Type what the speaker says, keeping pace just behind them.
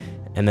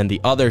And then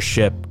the other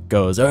ship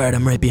goes, all right,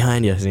 I'm right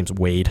behind you. His name's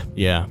Wade.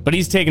 Yeah, but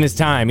he's taking his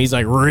time. He's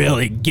like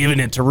really giving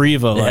it to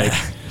Reva. Like,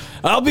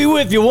 I'll be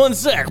with you 1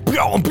 sec.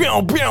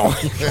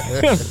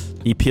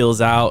 He peels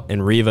out,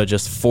 and Reva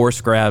just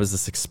force grabs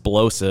this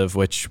explosive,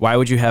 which, why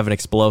would you have an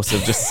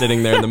explosive just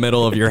sitting there in the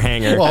middle of your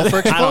hangar? Well, for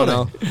exploding. I don't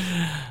know.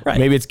 Right.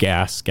 Maybe it's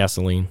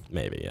gasoline.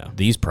 Maybe, yeah.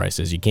 These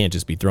prices, you can't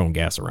just be throwing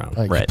gas around.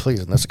 Right.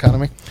 Please, in this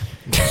economy.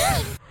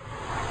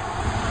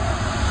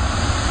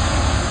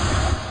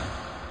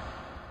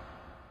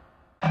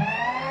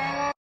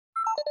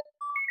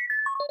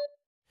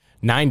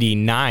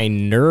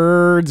 99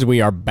 nerds,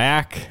 we are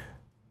back.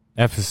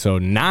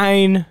 Episode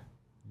 9,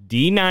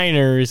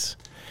 D9ers,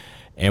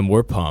 and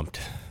we're pumped.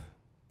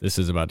 This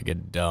is about to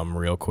get dumb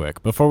real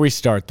quick. Before we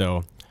start,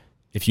 though,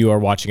 if you are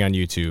watching on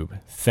YouTube,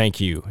 thank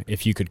you.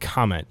 If you could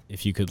comment,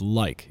 if you could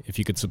like, if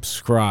you could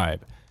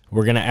subscribe.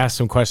 We're going to ask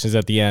some questions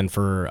at the end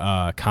for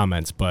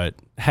comments, but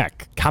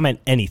heck, comment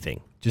anything.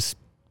 Just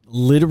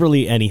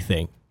literally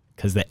anything,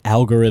 because the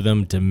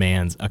algorithm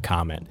demands a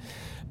comment.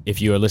 If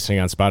you are listening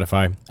on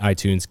Spotify,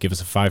 iTunes, give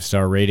us a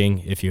 5-star rating.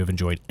 If you have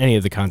enjoyed any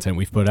of the content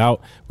we've put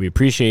out, we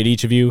appreciate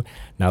each of you.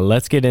 Now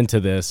let's get into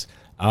this.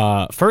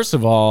 First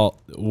of all,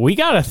 we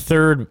got a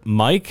third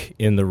mic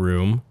in the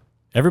room.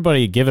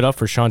 Everybody give it up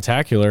for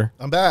Sean-tacular.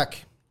 I'm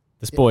back.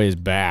 This boy is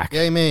back.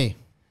 Yay me.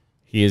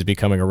 He is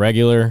becoming a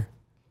regular,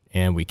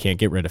 and we can't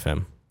get rid of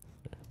him,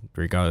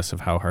 regardless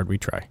of how hard we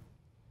try.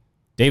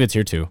 David's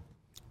here too.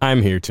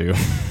 I'm here too.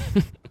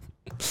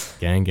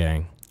 Gang.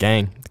 Gang.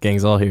 The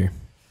gang's all here.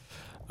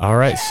 All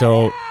right,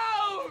 so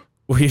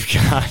we've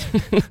got...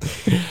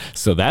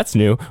 so that's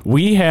new.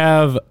 We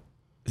have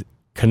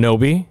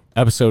Kenobi,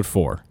 episode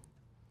 4.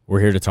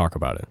 We're here to talk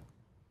about it.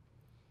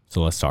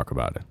 So let's talk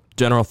about it.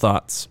 General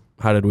thoughts.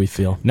 How did we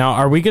feel? Now,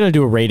 are we going to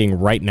do a rating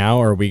right now,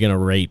 or are we going to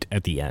rate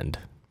at the end?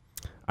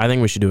 I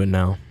think we should do it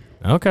now.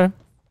 Okay.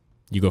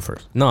 You go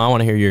first. No, I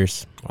want to hear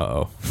yours.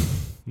 Uh-oh.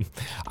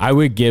 I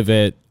would give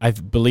it... I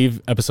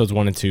believe episodes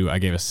 1 and 2, I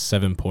gave a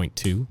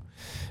 7.2.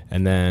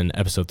 And then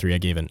episode 3, I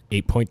gave an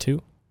 8.2.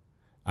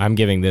 I'm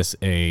giving this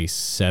a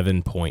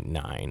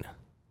 7.9.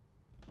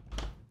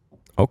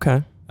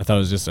 Okay. I thought it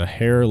was just a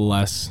hair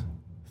less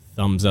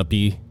thumbs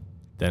up-y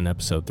than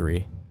episode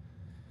 3.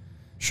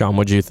 Sean,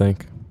 what'd you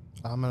think?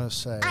 I'm going to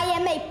say... I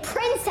am a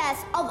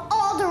princess of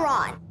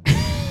Alderaan.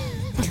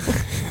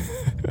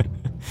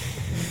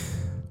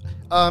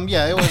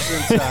 Yeah,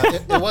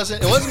 it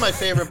wasn't my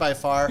favorite by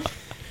far.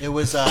 It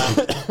was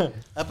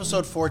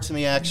episode 4 to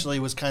me actually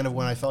was kind of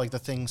when I felt like the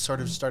thing sort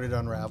of started to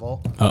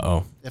unravel.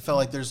 Uh-oh. It felt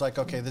like there's like,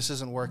 okay, this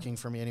isn't working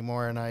for me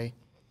anymore, and I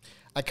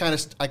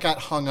got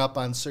hung up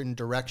on certain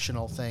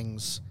directional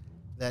things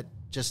that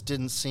just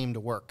didn't seem to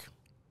work.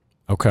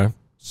 Okay.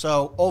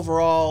 So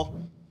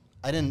overall,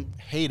 I didn't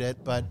hate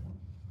it, but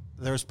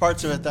there was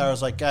parts of it that I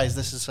was like, guys,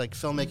 this is like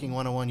filmmaking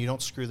 101. You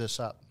don't screw this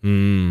up.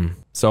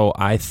 So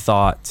I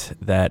thought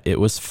that it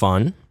was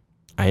fun.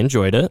 I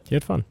enjoyed it. You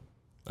had fun.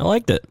 I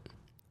liked it.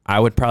 I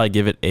would probably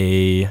give it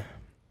a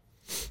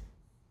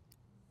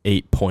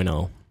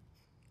 8.0.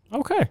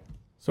 Okay.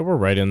 So we're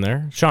right in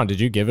there. Sean, did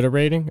you give it a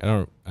rating?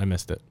 I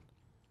missed it.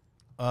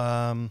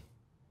 I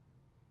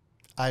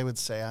would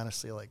say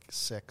honestly like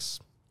 6,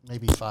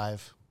 maybe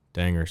 5.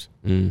 Dangers.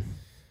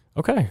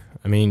 Okay.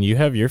 I mean, you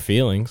have your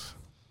feelings.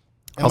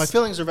 And my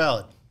feelings are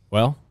valid.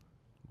 Well,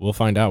 we'll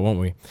find out, won't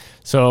we?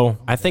 So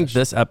I think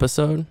this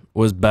episode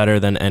was better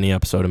than any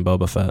episode in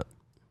Boba Fett.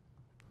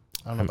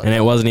 I don't know about And that.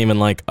 it wasn't even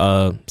like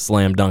a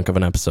slam dunk of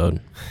an episode.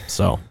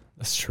 So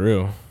that's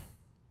true.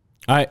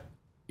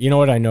 You know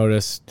what I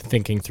noticed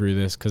thinking through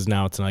this, because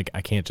now it's like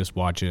I can't just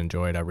watch it,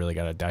 enjoy it. I really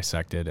got to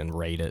dissect it and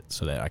rate it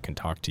so that I can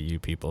talk to you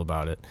people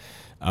about it.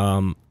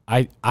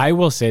 I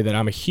will say that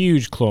I'm a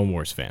huge Clone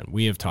Wars fan.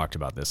 We have talked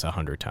about this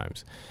 100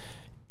 times.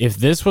 If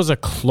this was a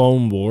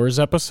Clone Wars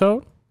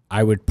episode,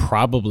 I would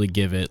probably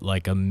give it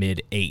like a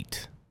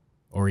mid-8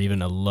 or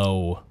even a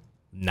low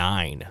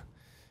 9.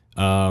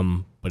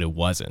 But it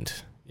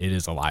wasn't. It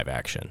is a live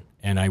action.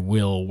 And I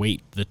will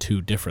weight the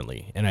two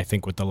differently. And I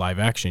think with the live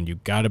action, you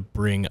got to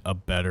bring a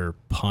better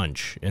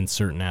punch in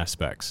certain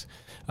aspects.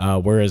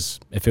 Whereas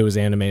if it was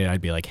animated,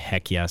 I'd be like,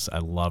 heck yes, I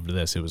loved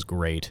this. It was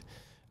great.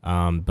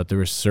 But there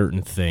were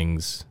certain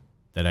things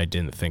that I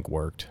didn't think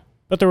worked.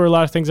 But there were a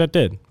lot of things that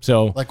did.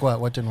 So, Like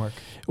what? What didn't work?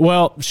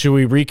 well, should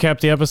we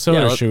recap the episode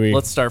or should we?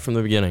 Let's start from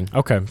the beginning.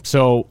 Okay,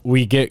 so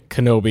we get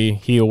Kenobi.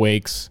 He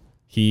awakes.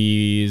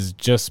 He's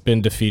just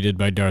been defeated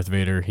by Darth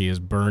Vader. He is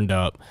burned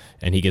up,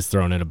 and he gets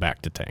thrown in a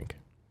bacta-tank.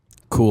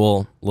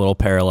 Cool little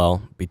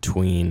parallel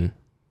between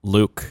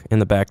Luke in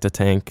the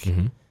bacta-tank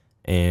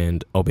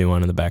and Obi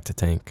Wan in the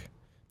bacta-tank.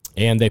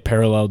 And they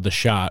paralleled the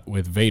shot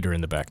with Vader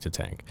in the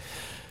bacta-tank.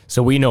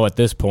 So we know at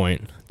this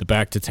point, the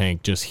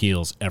bacta-tank just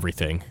heals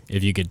everything.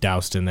 If you get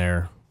doused in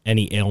there,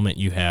 any ailment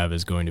you have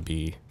is going to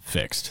be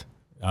fixed.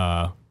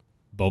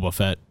 Boba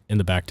Fett in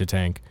the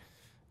bacta-tank.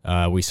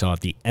 We saw at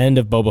the end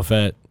of Boba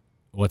Fett,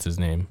 what's his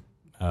name?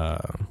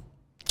 The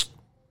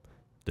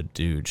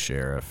dude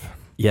sheriff.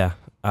 Yeah.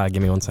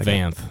 Give me 1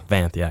 second.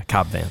 Vanth. Yeah.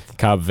 Cobb Vanth.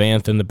 Cobb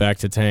Vanth in the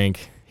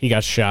bacta-tank. He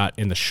got shot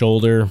in the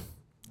shoulder.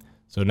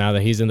 So now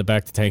that he's in the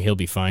back to tank, he'll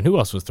be fine. Who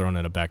else was thrown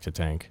in a back to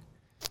tank?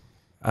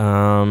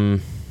 Boba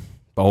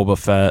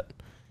Fett.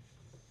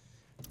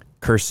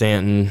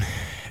 Kersantin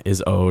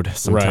is owed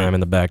some time in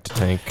the back to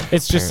tank.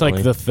 It's just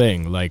like the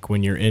thing. Like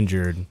when you're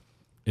injured,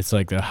 it's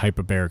like the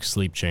hyperbaric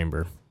sleep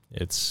chamber.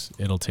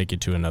 It'll take you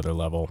to another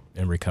level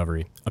in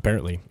recovery,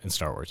 apparently, in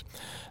Star Wars.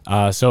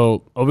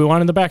 So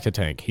Obi-Wan in the back to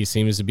tank. He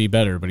seems to be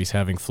better, but he's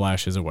having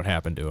flashes of what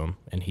happened to him,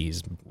 and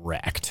he's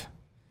wrecked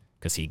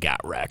because he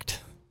got wrecked.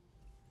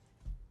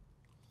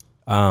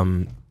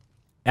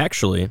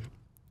 Actually,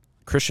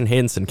 Christian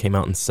Haydenson came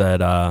out and said...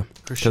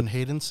 Christian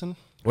Haydenson?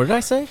 What did I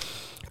say?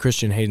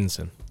 Christian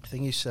Haydenson. I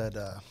think you said...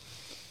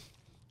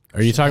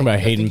 Are you talking about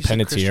Hayden Christian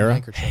Panettiere?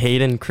 handkerchief.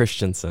 Hayden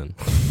Christensen.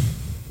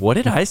 What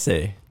did I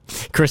say?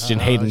 Christian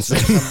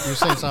Haydenson. You're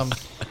saying something.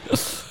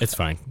 It's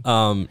fine.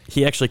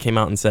 He actually came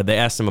out and said, they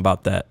asked him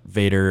about that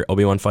Vader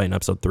Obi-Wan fight in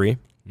episode 3.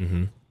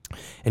 Mm-hmm.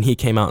 And he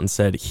came out and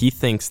said he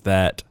thinks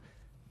that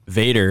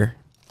Vader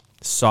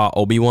saw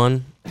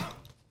Obi-Wan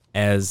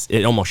as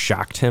it almost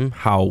shocked him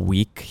how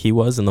weak he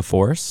was in the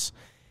Force.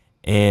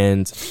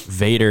 And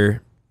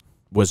Vader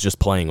was just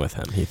playing with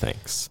him, he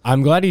thinks.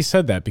 I'm glad he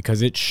said that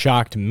because it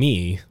shocked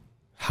me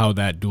how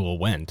that duel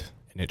went.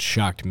 And it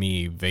shocked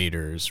me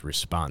Vader's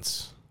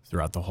response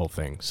throughout the whole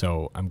thing.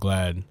 So I'm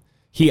glad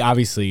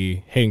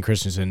Hayden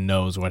Christensen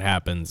knows what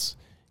happens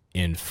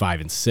in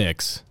 5 and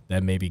 6.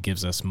 That maybe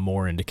gives us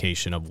more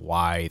indication of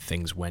why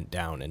things went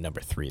down in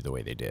number 3 the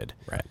way they did.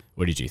 Right.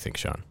 What did you think,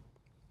 Sean?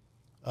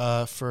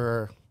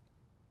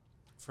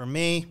 For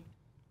me,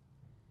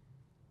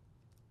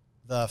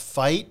 the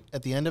fight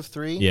at the end of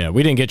 3. Yeah,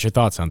 we didn't get your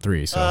thoughts on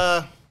 3.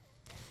 So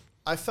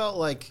I felt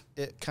like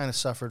it kind of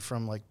suffered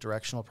from like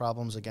directional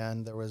problems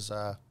again. There was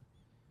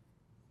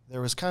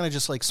kind of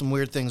just like some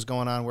weird things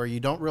going on where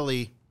you don't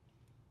really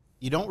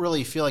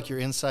feel like you're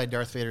inside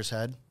Darth Vader's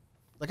head.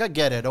 Like I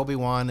get it.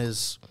 Obi-Wan they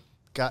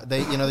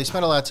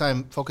spent a lot of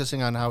time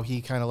focusing on how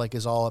he kind of like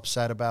is all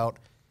upset about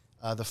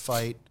the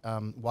fight,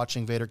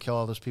 watching Vader kill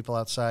all those people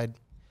outside.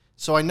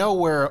 So I know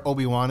where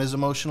Obi-Wan is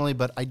emotionally,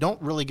 but I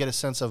don't really get a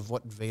sense of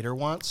what Vader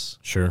wants.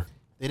 Sure.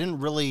 They didn't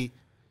really,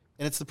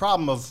 and it's the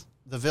problem of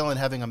the villain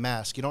having a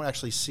mask. You don't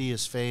actually see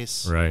his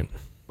face. Right.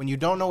 When you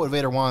don't know what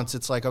Vader wants,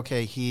 it's like,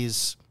 okay,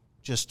 does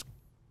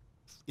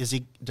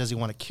he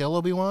want to kill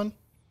Obi-Wan?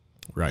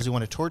 Right. Does he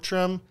want to torture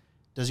him?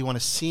 Does he want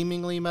to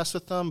seemingly mess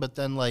with them, but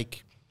then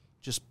like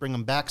just bring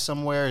him back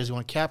somewhere? Does he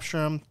want to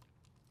capture him?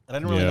 And I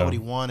didn't really know what he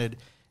wanted.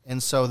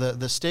 And so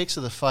the stakes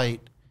of the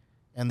fight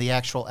and the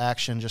actual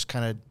action just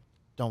kind of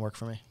don't work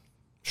for me.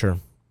 Sure.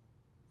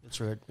 It's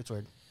weird.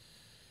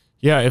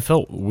 Yeah, it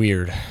felt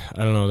weird. I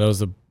don't know.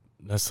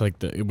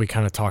 We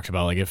kind of talked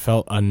about, like, it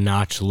felt a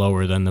notch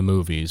lower than the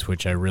movies,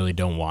 which I really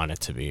don't want it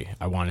to be.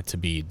 I want it to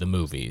be the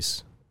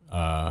movies.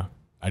 I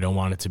don't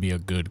want it to be a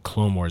good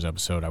Clone Wars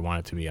episode. I want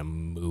it to be a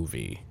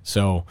movie.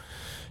 So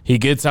he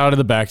gets out of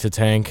the back to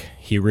tank.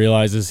 He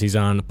realizes he's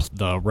on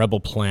the rebel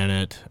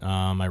planet.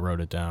 I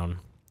wrote it down.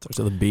 Starts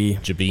with a B.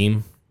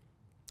 Jabim.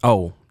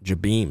 Oh,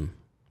 Jabim.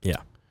 Yeah.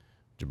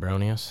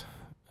 Jabronius.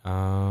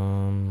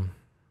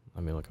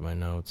 Let me look at my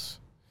notes.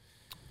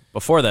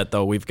 Before that,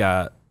 though, we've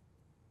got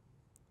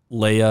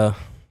Leia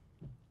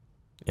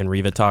and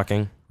Reva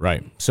talking.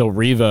 Right. So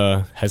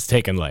Reva has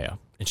taken Leia,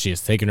 and she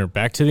has taken her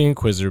back to the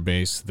Inquisitor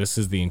base. This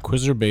is the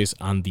Inquisitor base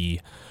on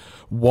the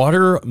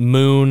water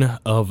moon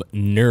of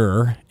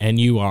Nur,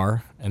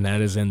 N-U-R, and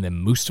that is in the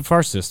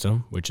Mustafar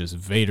system, which is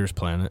Vader's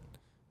planet.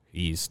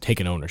 He's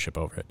taken ownership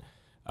over it.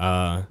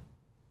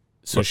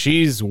 So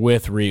she's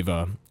with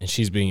Reva, and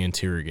she's being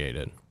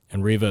interrogated.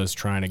 And Reva is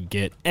trying to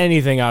get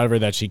anything out of her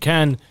that she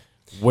can.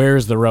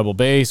 Where's the rebel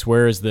base?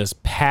 Where is this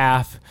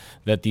path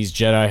that these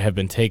Jedi have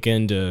been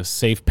taken to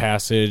safe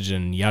passage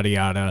and yada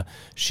yada?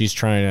 She's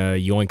trying to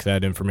yoink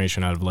that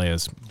information out of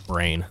Leia's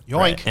brain. Yoink.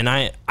 Right. And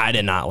I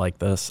did not like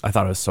this. I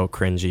thought it was so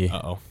cringy.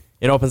 Uh-oh.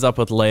 It opens up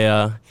with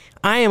Leia.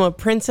 I am a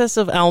princess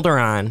of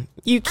Alderaan.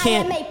 You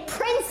can't... I am a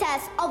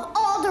princess of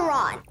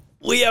Alderaan.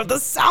 We have the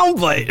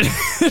soundbite.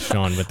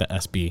 Sean with the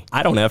SB.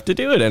 I don't have to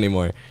do it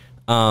anymore.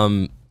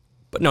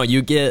 But no,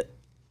 you get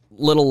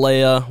little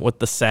Leia with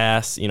the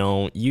sass. You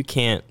know, you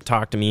can't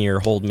talk to me or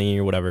hold me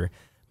or whatever.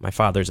 My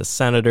father's a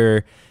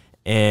senator.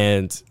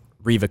 And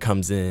Reva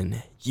comes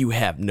in. You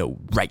have no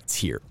rights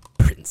here,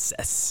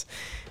 princess.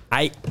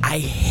 I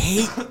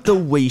hate the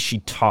way she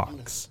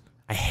talks.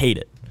 I hate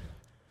it.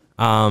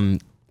 I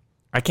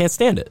can't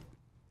stand it.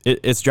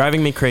 It's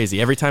driving me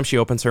crazy. Every time she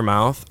opens her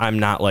mouth, I'm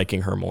not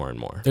liking her more and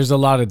more. There's a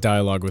lot of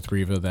dialogue with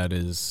Reva that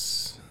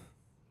is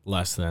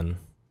less than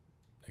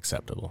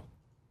acceptable.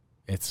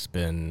 There's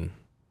been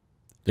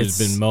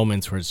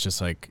moments where it's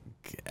just like,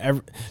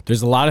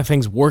 there's a lot of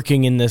things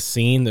working in this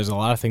scene. There's a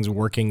lot of things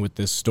working with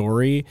this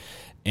story.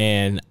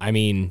 And I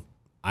mean,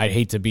 I'd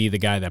hate to be the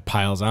guy that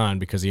piles on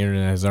because the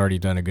internet has already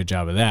done a good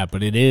job of that.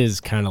 But it is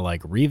kind of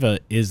like Reva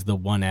is the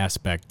one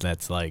aspect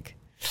that's like,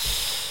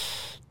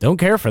 don't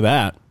care for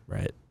that.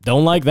 Right.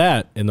 Don't like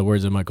that, in the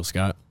words of Michael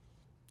Scott.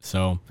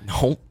 So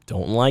Nope,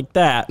 don't like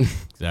that.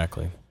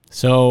 exactly.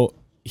 So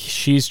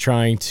she's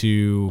trying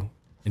to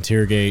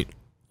interrogate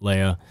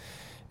Leia,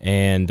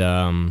 and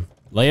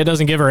Leia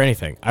doesn't give her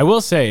anything. I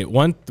will say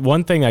one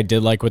thing I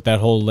did like with that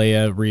whole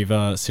Leia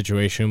Reva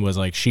situation was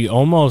like she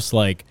almost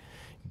like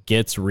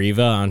gets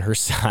Reva on her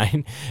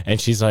side, and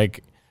she's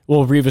like,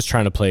 well, Reva's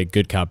trying to play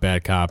good cop,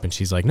 bad cop, and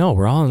she's like, no,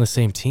 we're all on the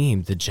same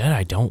team. The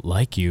Jedi don't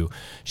like you.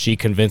 She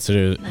convinces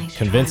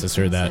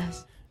her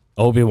that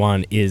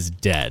Obi-Wan is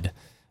dead,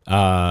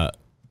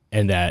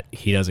 and that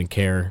he doesn't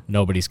care.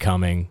 Nobody's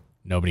coming.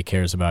 Nobody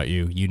cares about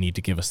you. You need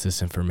to give us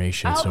this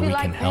information so we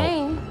can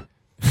help.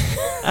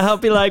 I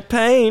hope you like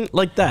pain.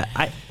 Like that.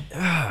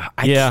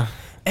 Yeah.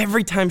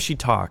 Every time she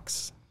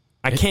talks,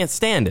 I can't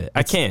stand it.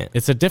 I can't.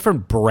 It's a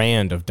different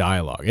brand of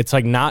dialogue. It's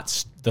like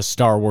not the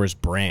Star Wars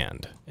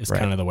brand is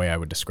kind of the way I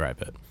would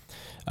describe it.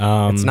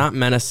 It's not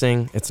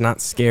menacing. It's not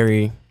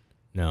scary.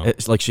 No.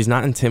 It's like she's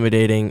not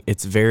intimidating.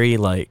 It's very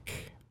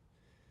like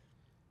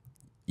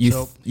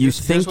you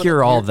think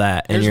you're all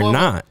that and you're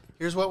not.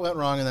 Here's what went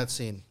wrong in that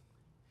scene.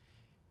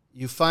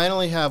 You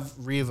finally have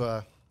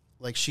Reva,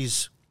 like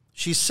she's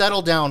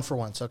settled down for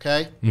once,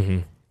 okay? Mm-hmm.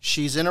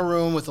 She's in a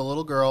room with a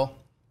little girl.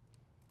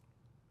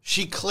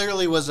 She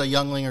clearly was a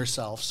youngling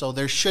herself, so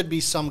there should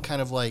be some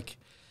kind of like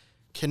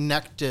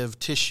connective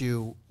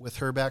tissue with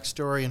her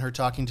backstory and her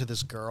talking to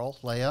this girl,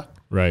 Leia.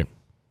 Right.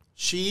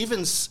 She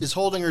even is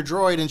holding her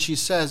droid, and she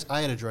says,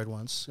 I had a droid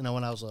once,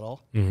 when I was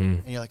little. Mm-hmm.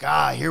 And you're like,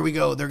 here we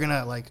go. They're going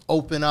to like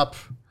open up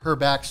her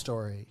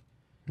backstory.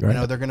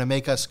 Right. They're going to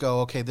make us go,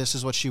 okay, this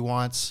is what she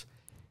wants.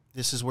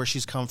 This is where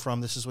she's come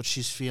from. This is what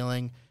she's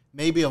feeling.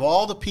 Maybe of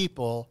all the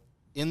people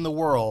in the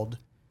world,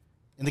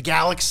 in the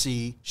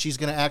galaxy, she's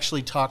going to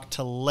actually talk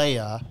to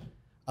Leia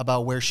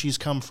about where she's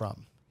come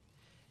from.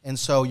 And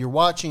so you're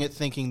watching it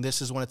thinking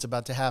this is when it's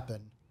about to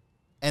happen.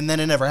 And then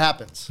it never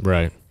happens.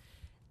 Right.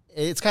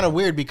 It's kind of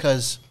weird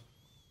because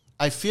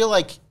I feel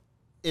like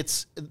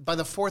it's by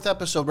the fourth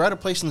episode, we're at a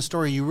place in the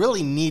story you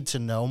really need to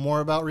know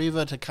more about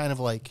Reva to kind of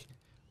like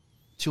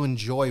to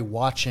enjoy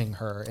watching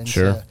her and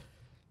Sure.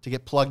 to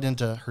get plugged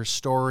into her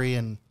story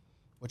and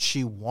what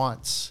she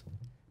wants.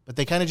 But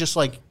they kind of just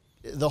like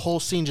the whole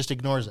scene just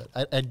ignores it.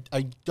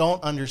 I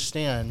don't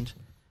understand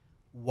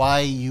why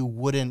you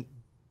wouldn't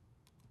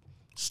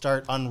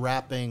start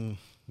unwrapping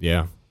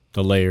Yeah.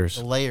 The layers.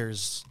 the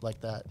layers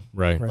like that.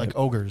 Right. Like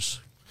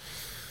ogres.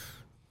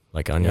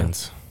 Like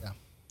onions.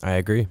 I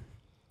agree.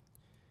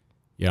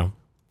 Yeah.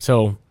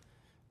 So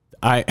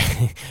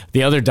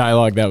the other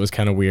dialogue that was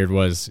kind of weird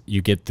was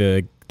you get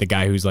the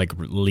guy who's like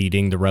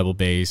leading the rebel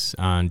base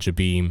on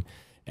Jabeam,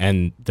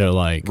 and they're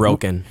like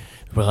Broken.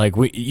 We're like,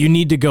 you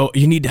need to go.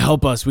 You need to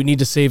help us. We need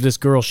to save this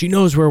girl. She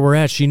knows where we're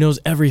at. She knows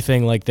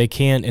everything. Like they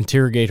can't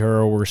interrogate her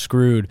or we're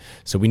screwed.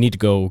 So we need to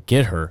go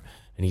get her.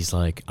 And he's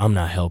like, I'm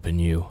not helping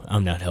you.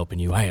 I'm not helping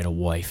you. I had a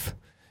wife,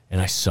 and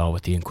I saw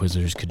what the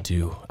Inquisitors could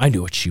do. I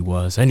knew what she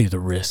was. I knew the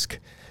risk,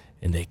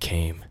 and they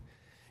came,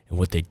 and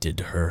what they did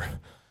to her.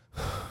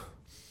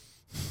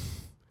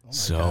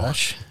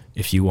 Gosh.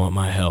 If you want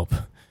my help,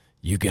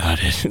 you got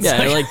it. It's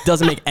Yeah, it like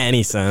doesn't make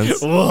any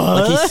sense.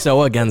 Like he's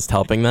so against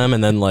helping them,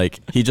 and then like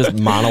he just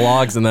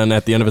monologues, and then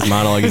at the end of his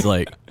monologue, he's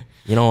like,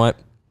 you know what?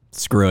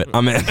 Screw it,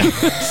 I'm in.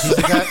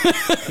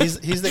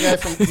 He's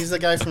the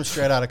guy from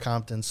Straight Outta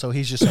Compton. So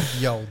he's just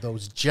like, yo,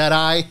 those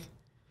Jedi,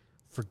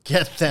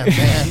 forget them,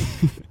 man.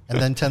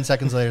 And then 10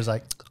 seconds later, he's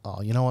like,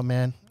 oh, you know what,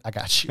 man? I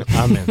got you.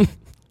 I'm in.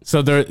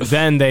 So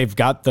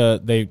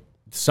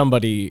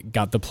somebody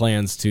got the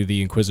plans to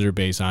the Inquisitor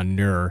base on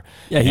Nur.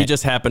 Yeah, he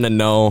just happened to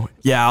know.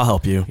 Yeah, I'll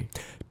help you.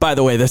 By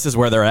the way, this is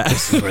where they're at.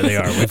 This is where they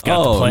are. We've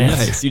got the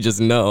plans. Nice. You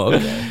just know.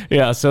 Okay.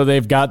 Yeah, so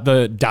they've got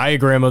the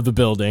diagram of the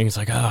building. It's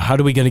like, how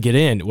are we going to get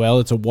in? Well,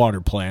 it's a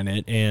water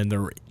planet, and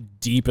they're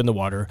deep in the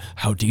water.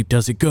 How deep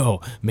does it go?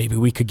 Maybe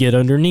we could get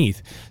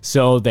underneath.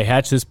 So they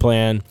hatch this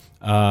plan.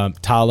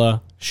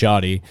 Tala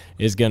Shadi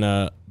is going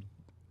to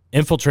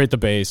infiltrate the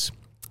base,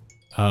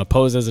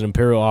 pose as an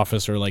Imperial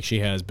officer like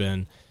she has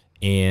been,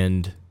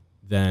 and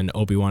then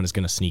Obi-Wan is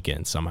going to sneak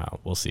in somehow.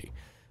 We'll see.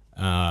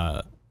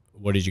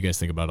 What did you guys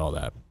think about all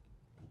that?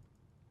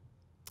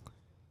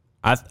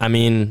 I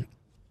mean,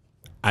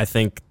 I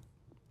think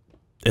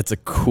it's a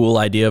cool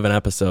idea of an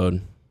episode.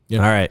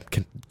 Yeah. All right,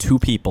 two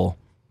people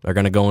are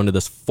going to go into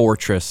this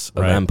fortress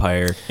of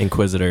Empire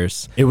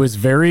Inquisitors. It was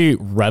very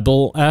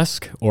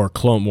Rebel-esque or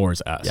Clone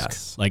Wars-esque.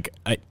 Yes. Like,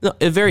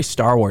 very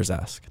Star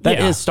Wars-esque. That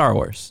is Star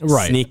Wars.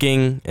 Right.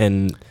 Sneaking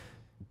and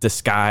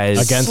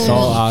disguise. Against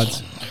all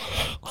odds.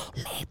 Oh,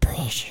 my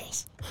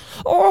precious.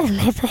 Oh,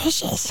 my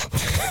precious.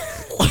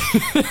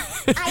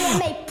 I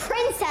am a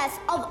princess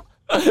of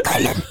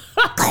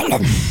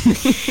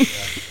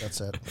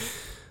That's it.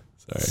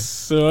 Sorry.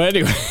 So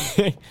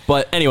anyway.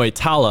 But anyway,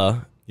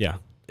 Tala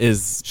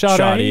is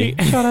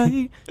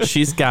shoddy.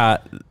 She's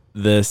got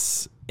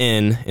this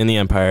in the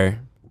Empire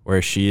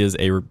where she is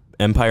a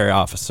Empire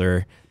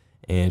officer,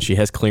 and she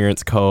has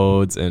clearance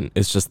codes, and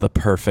it's just the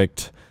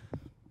perfect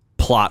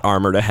plot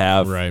armor to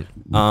have. Right.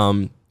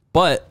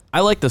 But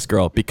I like this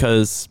girl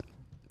because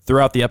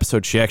throughout the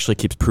episode, she actually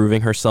keeps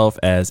proving herself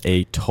as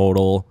a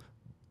total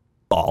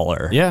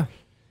baller. Yeah.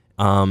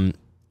 And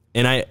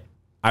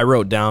I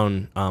wrote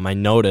down, I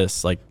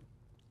noticed like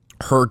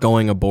her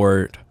going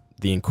aboard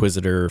the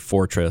Inquisitor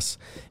fortress.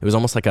 It was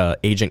almost like a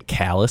Agent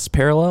Callus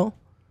parallel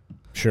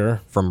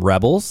Sure. from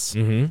Rebels.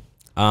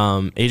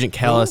 Agent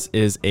Callus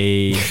is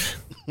a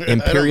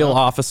Imperial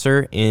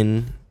officer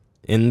in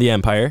the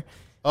Empire.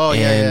 Oh,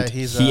 and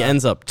yeah. he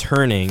ends up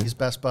turning. He's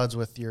best buds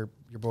with your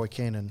boy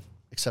Kanan,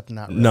 except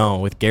not really. No,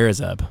 with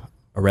Garazeb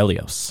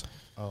Aurelios.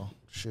 Oh,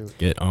 shoot.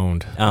 Get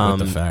owned with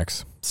the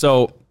facts.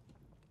 So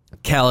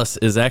Callus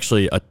is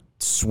actually a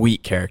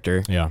sweet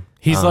character. Yeah.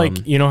 He's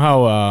like, you know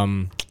how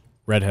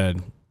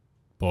redhead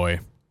boy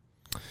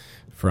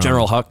from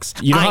General Hux.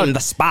 You know how- I'm the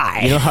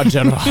spy. You know how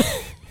General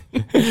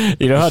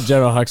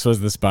Hux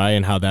was the spy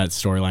and how that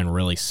storyline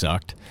really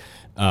sucked?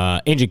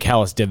 Agent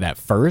Callus did that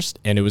first,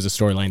 and it was a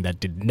storyline that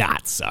did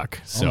not suck.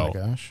 So, Oh, my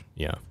gosh.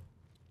 yeah.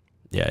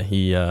 Yeah,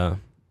 he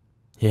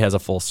has a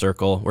full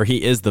circle where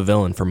he is the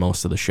villain for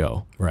most of the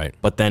show. Right.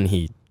 But then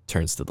he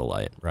turns to the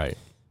light. Right.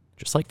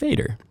 Just like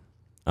Vader.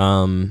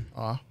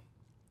 Aw.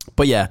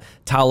 But yeah,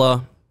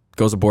 Tala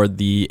goes aboard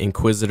the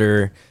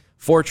Inquisitor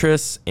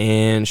fortress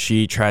and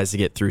she tries to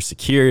get through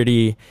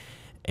security,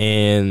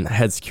 and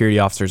head security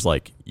officer's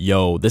like,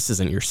 yo, this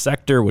isn't your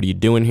sector. What are you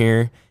doing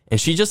here? And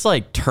she just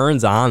like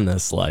turns on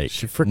this like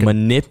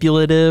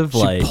manipulative,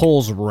 She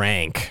pulls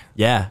rank.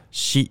 yeah,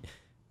 he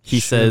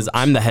says,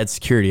 I'm the head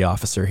security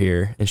officer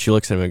here. And she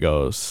looks at him and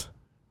goes,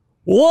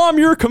 well, I'm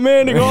your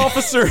commanding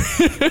officer.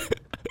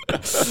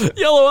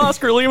 Yellow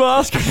Oscar, Lima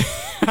Oscar.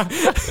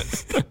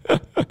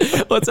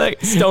 What's that?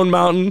 Stone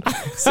Mountain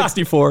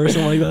 64 or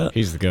something like that.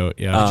 He's the GOAT,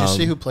 yeah. Did you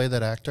see who played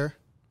that actor?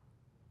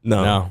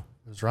 No. no.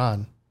 It was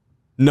Ron.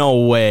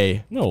 No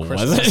way. No, it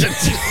Chris wasn't.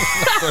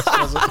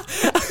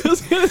 I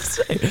was going to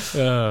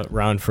say.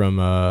 Ron from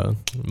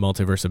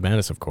Multiverse of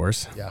Madness, of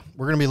course. Yeah,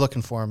 we're going to be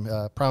looking for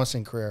him.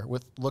 Promising career.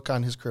 Look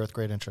on his career with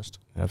great interest.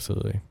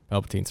 Absolutely.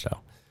 Palpatine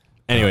style.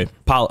 Anyway,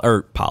 Tala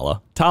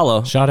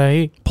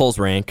Shada pulls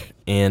rank,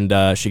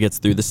 and she gets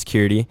through the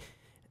security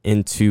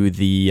into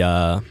the,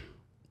 I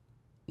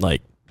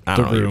don't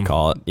know what you room.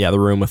 call it. Yeah, the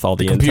room with all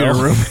the computer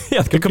intel. room.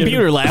 Yeah, The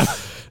computer lab.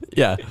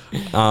 Yeah.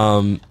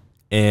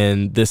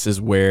 And this is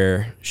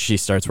where she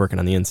starts working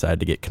on the inside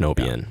to get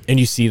Kenobi in. And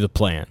you see the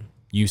plan.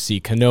 You see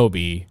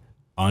Kenobi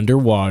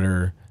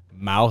underwater,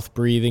 mouth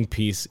breathing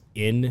piece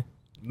in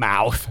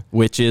mouth.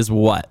 Which is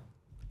what?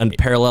 A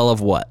parallel of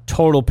what?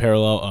 Total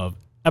parallel of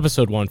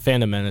Episode 1,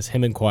 Phantom Menace,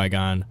 him and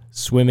Qui-Gon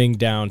swimming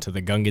down to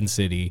the Gungan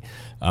city.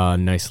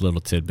 Nice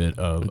little tidbit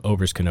of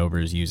Ober's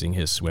Kenobers using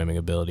his swimming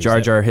abilities. Jar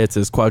Jar hits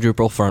his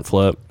quadruple front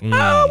flip into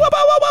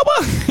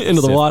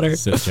the water.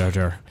 Sith Jar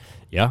Jar.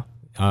 Yeah.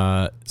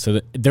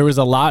 So there was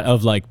a lot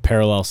of like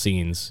parallel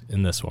scenes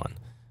in this one.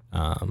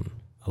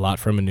 A lot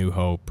from A New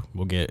Hope.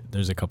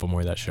 There's a couple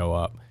more that show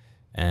up.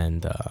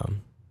 And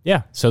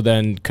yeah, so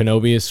then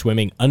Kenobi is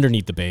swimming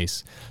underneath the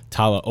base.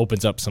 Tala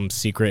opens up some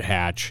secret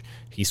hatch.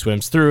 He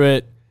swims through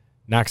it,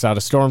 knocks out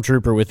a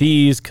stormtrooper with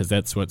ease, because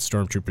that's what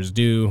stormtroopers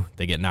do.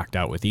 They get knocked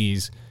out with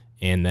ease.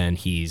 And then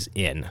he's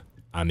in.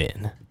 I'm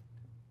in.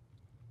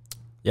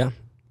 Yeah.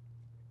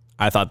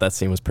 I thought that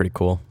scene was pretty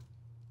cool.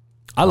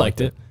 I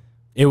liked it.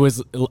 It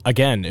was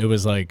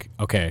like,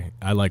 okay,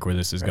 I like where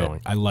this is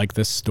going. I like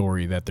the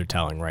story that they're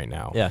telling right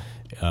now. Yeah.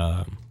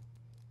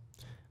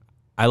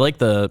 I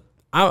like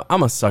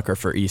I'm a sucker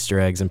for Easter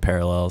eggs and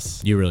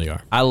parallels. You really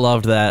are. I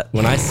loved that.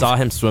 When I saw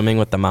him swimming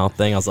with the mouth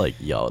thing, I was like,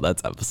 yo,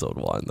 that's episode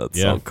 1. That's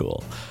so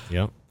cool.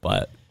 Yep.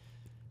 But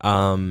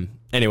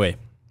anyway,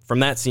 from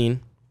that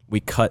scene, we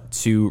cut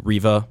to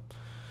Reva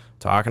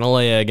talking to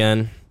Leia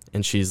again.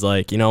 And she's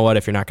like, you know what?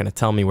 If you're not going to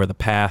tell me where the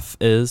path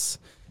is,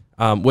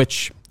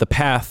 which the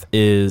path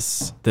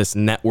is this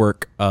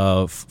network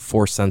of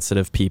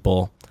Force-sensitive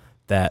people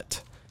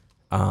that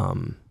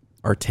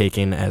are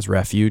taken as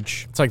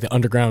refuge. It's like the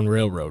Underground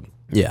Railroad.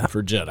 Yeah.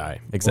 For Jedi.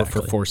 Exactly.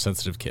 Or for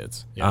Force-sensitive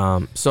kids. Yeah.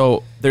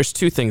 So there's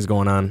two things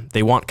going on.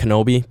 They want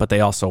Kenobi, but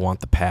they also want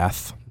the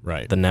path.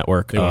 Right. The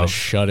network. They want to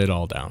shut it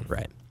all down.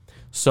 Right.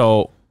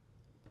 So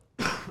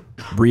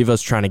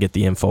Reva's trying to get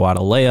the info out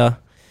of Leia.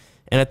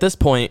 And at this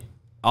point,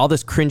 all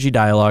this cringy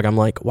dialogue, I'm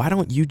like, why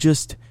don't you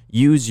just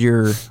use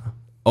your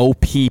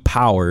OP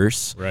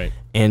powers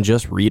and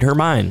just read her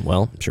mind?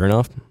 Well, sure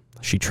enough,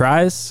 she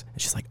tries.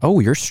 And she's like, oh,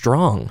 you're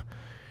strong.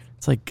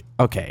 It's like,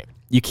 okay,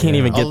 you can't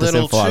even get this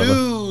info out of her. A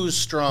little too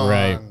strong.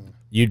 Right.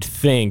 You'd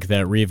think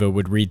that Reva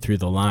would read through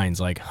the lines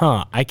like,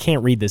 I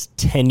can't read this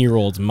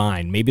 10-year-old's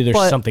mind. Maybe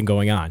there's something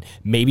going on.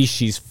 Maybe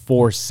she's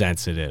Force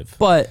sensitive.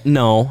 But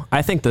no,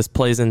 I think this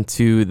plays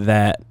into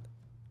that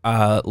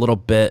little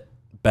bit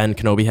Ben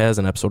Kenobi has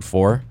in episode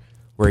 4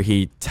 where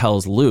he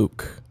tells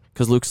Luke,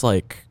 because Luke's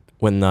like,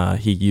 when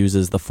he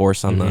uses the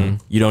Force on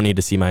the, you don't need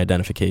to see my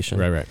identification.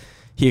 Right.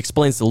 He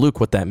explains to Luke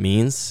what that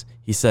means.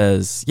 He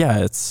says, yeah,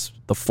 it's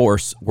the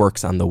Force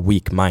works on the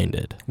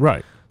weak-minded.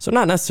 Right. So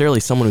not necessarily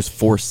someone who's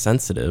Force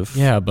sensitive.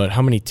 Yeah, but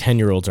how many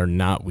 10-year-olds are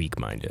not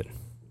weak-minded?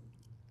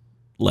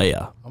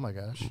 Leia. Oh my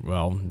gosh.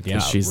 Well, yeah,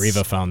 she's-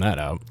 Reva found that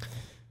out.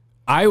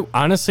 I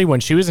honestly, when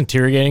she was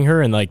interrogating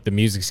her and like the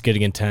music's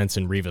getting intense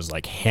and Reva's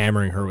like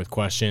hammering her with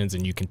questions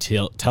and you can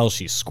tell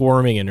she's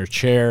squirming in her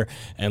chair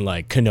and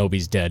like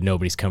Kenobi's dead,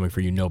 nobody's coming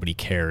for you, nobody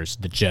cares,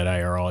 the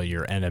Jedi are all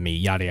your enemy,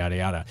 yada yada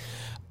yada.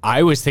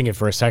 I was thinking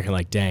for a second,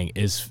 like, dang,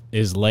 is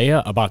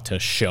Leia about to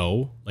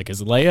show? Like,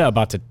 is Leia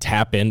about to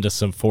tap into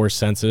some Force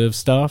sensitive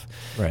stuff?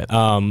 Right.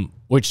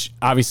 Which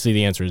obviously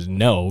the answer is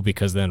no,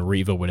 because then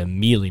Reva would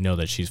immediately know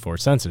that she's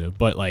Force sensitive.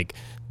 But like,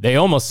 they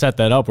almost set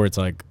that up where it's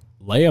like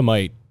Leia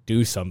might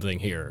do something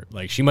here.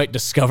 Like, she might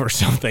discover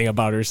something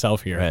about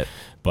herself here. Right.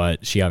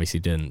 But she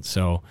obviously didn't.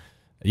 So,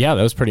 yeah,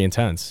 that was pretty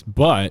intense.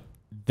 But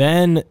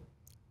then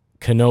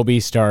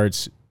Kenobi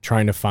starts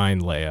trying to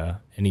find Leia,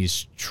 and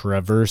he's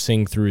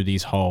traversing through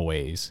these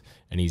hallways,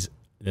 and he's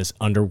this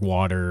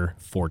underwater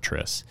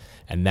fortress,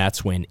 and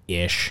that's when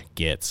ish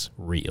gets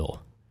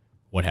real.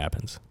 What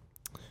happens?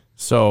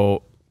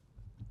 So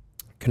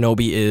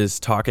Kenobi is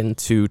talking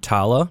to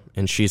Tala,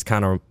 and she's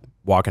kind of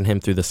walking him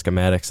through the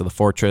schematics of the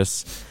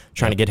fortress,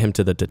 trying to get him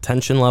to the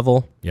detention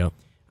level. Yep.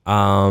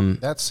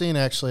 That scene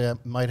actually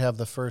might have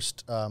the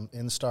first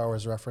in Star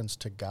Wars reference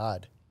to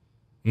God.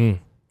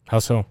 How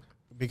so?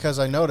 Because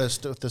I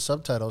noticed with the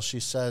subtitles, she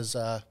says,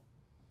 I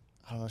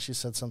don't know, she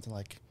said something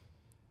like,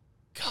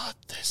 God,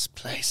 this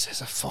place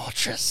is a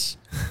fortress.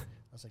 I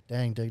was like,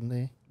 dang,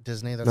 Disney.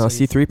 That's No,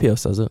 C-3PO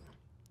says it.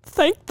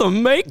 Thank the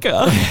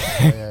maker.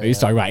 He's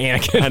talking about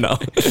Anakin. I know.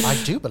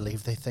 I do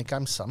believe they think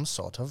I'm some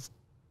sort of...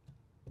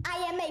 I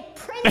am a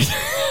princess.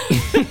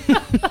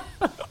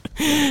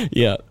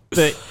 Yeah.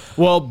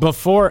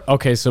 Before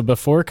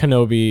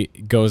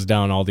Kenobi goes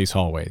down all these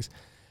hallways,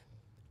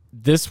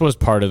 this was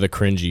part of the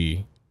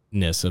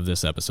cringiness of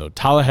this episode.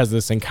 Tala has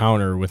this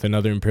encounter with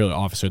another Imperial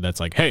officer that's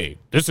like, hey,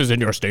 this isn't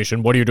your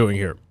station. What are you doing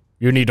here?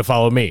 You need to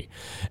follow me.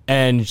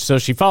 And so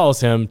she follows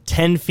him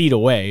 10 feet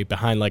away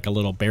behind like a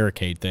little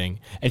barricade thing,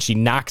 and she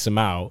knocks him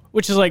out,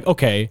 which is like,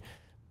 okay,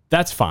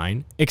 that's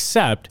fine.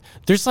 Except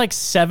there's like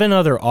 7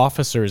 other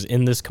officers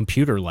in this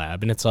computer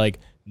lab, and it's like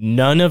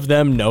none of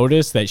them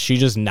noticed that she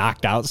just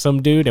knocked out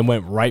some dude and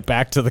went right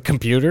back to the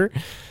computer.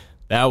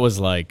 That was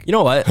like, You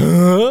know what?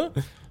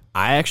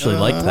 I actually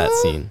liked that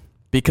scene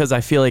because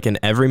I feel like in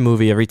every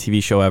movie, every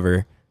TV show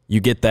ever, you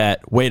get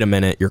that, wait a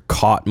minute, you're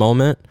caught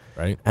moment.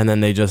 right? And then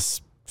they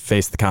just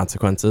face the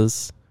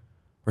consequences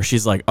where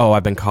she's like, oh,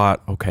 I've been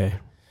caught. Okay.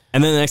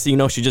 And then the next thing you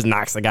know, she just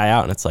knocks the guy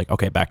out and it's like,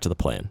 okay, back to the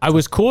plan. I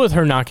was cool with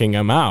her knocking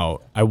him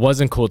out. I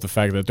wasn't cool with the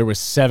fact that there was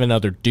 7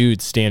 other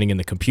dudes standing in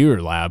the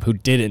computer lab who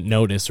didn't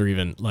notice or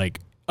even like,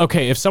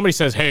 okay, if somebody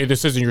says, hey,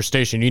 this isn't your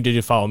station, you need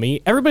to follow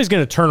me, everybody's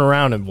going to turn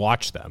around and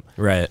watch them.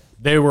 Right.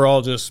 They were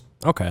all just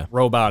Okay.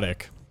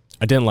 robotic.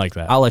 I didn't like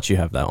that. I'll let you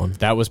have that one.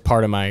 That was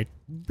part of my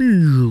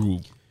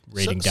rating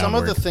downward. Some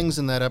of the things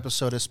in that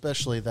episode,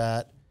 especially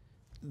that,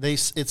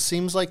 it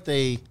seems like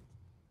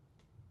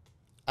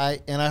I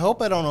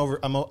hope I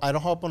don't I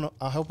hope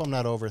I'm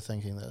not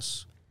overthinking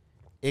this.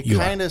 It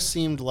kind of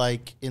seemed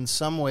like in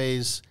some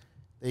ways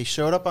they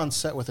showed up on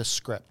set with a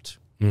script.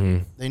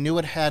 Mm-hmm. They knew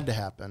it had to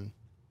happen,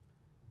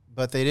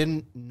 but they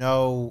didn't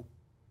know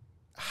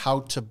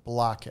how to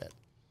block it.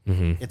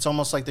 Mm-hmm. It's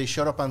almost like they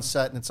showed up on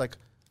set and it's like,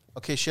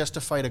 okay, she has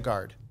to fight a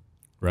guard.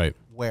 Right.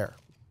 Where?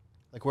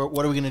 Like,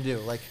 what are we going to do?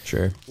 Like,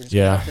 Sure. we're just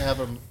gonna have to have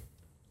him.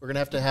 We're gonna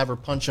have to have her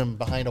punch him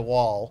behind a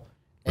wall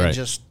and Right.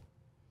 just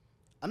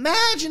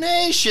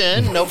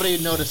imagination. Nobody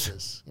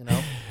notices, you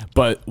know.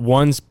 But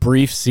one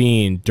brief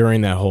scene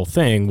during that whole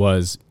thing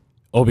was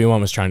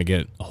Obi-Wan was trying to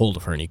get a hold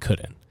of her and he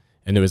couldn't.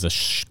 And there was a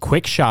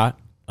quick shot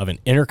of an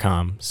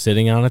intercom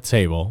sitting on a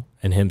table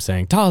and him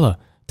saying, Tala,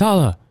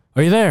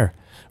 are you there?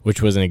 Which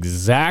was an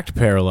exact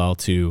parallel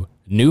to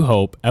New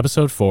Hope,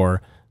 Episode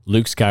 4,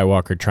 Luke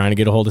Skywalker trying to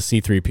get a hold of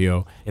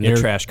C-3PO. In the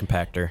trash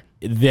compactor.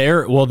 He's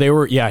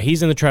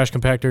in the trash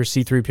compactor.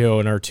 C-3PO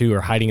and R2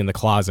 are hiding in the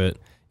closet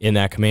in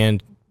that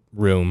command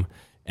room,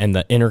 and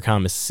the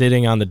intercom is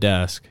sitting on the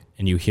desk,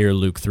 and you hear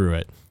Luke through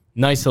it.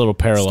 Nice little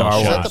parallel Star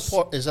shot.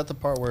 Wars. Is that the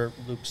part where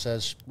Luke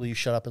says, "Will you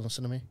shut up and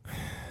listen to me"?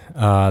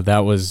 That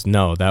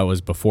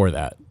was before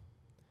that.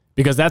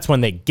 Because that's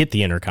when they get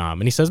the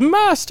intercom, and he says,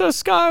 Master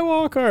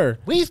Skywalker!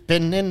 We've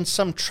been in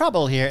some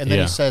trouble here, and then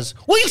Yeah. he says,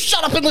 "Will you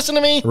shut up and listen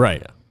to me?"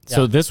 Right.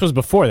 So this was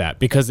before that,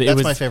 because it That's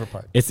was my favorite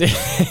part. It's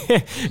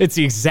it's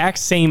the exact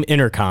same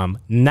intercom,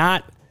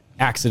 not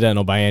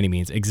accidental by any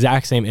means.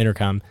 Exact same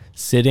intercom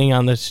sitting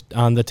on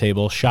the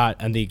table, shot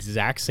in the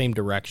exact same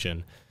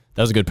direction.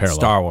 That was a good parallel.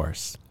 Star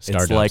Wars. It's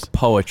Stardust. like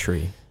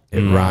poetry.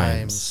 It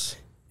rhymes.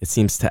 It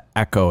seems to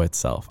echo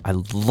itself. I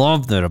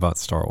love that about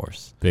Star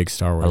Wars. Big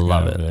Star Wars. I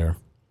love guy it. over there.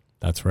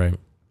 That's right.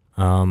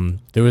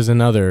 There was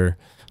another.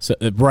 So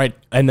right,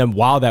 and then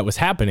while that was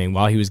happening,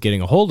 while he was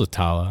getting a hold of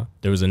Tala,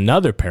 there was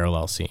another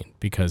parallel scene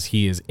because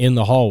he is in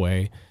the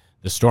hallway.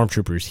 The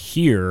stormtroopers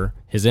hear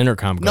his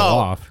intercom go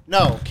off.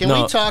 No. Can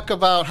No. we talk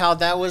about how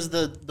that was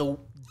the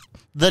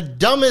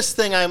dumbest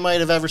thing I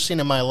might have ever seen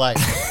in my life?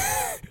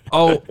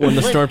 Oh, when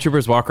the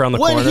stormtroopers walk around the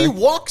When corner? he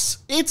walks,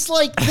 it's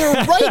like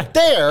they're right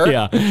there,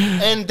 Yeah.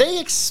 and they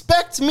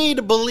expect me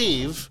to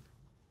believe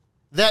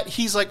that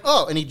he's like,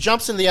 oh, and he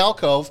jumps in the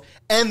alcove,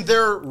 and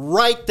they're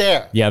right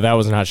there. Yeah, that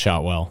was not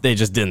shot well. They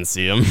just didn't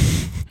see him.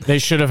 They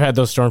should have had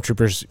those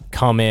stormtroopers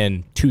come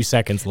in 2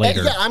 seconds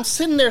later. Yeah, I'm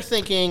sitting there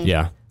thinking,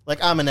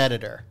 like I'm an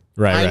editor.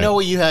 Right. I know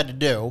what you had to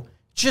do.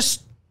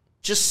 Just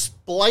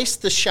splice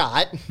the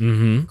shot,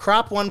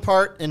 crop one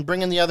part and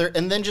bring in the other,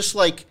 and then just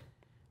like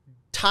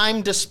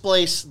time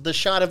displace the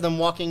shot of them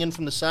walking in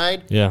from the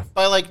side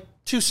by like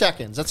 2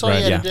 seconds. That's all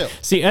you had to do.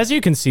 See, as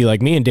you can see,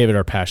 like me and David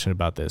are passionate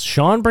about this.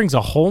 Sean brings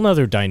a whole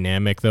nother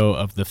dynamic, though,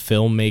 of the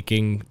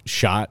filmmaking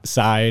shot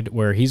side,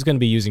 where he's going to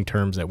be using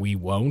terms that we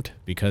won't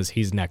because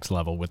he's next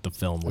level with the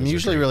film. I'm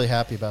usually really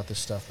happy about this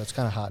stuff. It's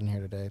kind of hot in here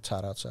today. It's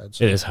hot outside.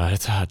 So. It is hot.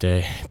 It's a hot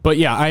day. But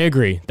yeah, I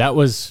agree. That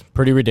was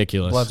pretty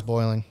ridiculous. Blood's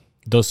boiling.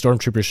 Those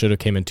stormtroopers should have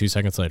came in 2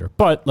 seconds later.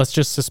 But let's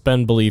just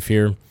suspend belief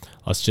here.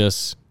 Let's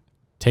just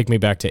take me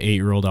back to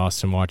 8-year-old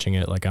Austin watching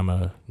it like I'm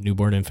a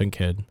newborn infant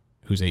kid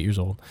who's 8 years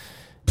old.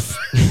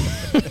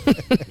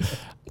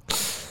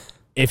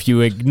 If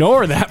you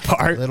ignore that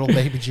part, little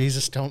baby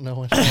Jesus don't know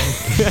what.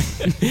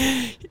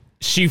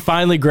 She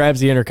finally grabs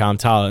the intercom,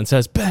 Tala, and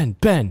says, "Ben,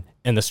 Ben,"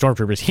 and the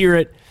stormtroopers hear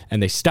it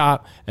and they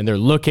stop and they're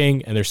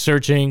looking and they're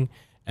searching,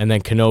 and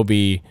then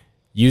Kenobi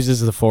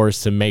uses the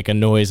Force to make a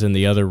noise in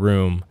the other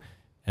room,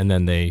 and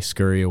then they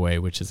scurry away,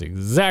 which is the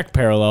exact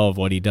parallel of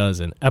what he does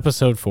in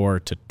Episode 4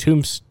 to two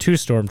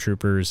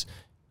stormtroopers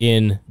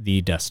in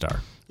the Death Star.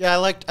 Yeah,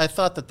 I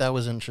thought that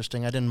was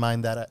interesting. I didn't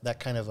mind that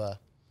kind of a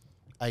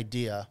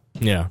idea.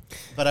 Yeah.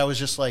 But I was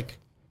just like,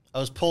 I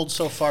was pulled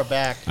so far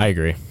back. I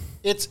agree.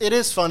 It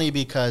is funny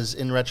because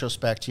in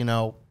retrospect,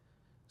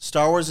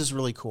 Star Wars is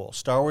really cool.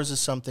 Star Wars is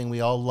something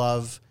we all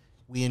love,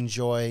 we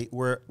enjoy,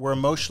 we're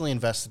emotionally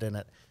invested in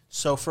it.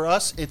 So for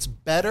us, it's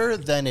better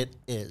than it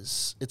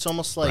is. It's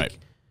almost like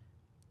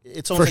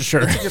it's almost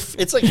for like, sure.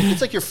 It's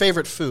like your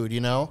favorite food,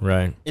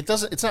 Right.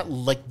 It's not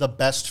like the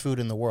best food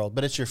in the world,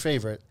 but it's your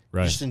favorite.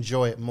 Right. You just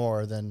enjoy it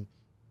more than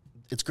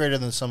it's greater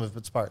than the sum of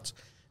its parts.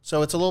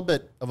 So it's a little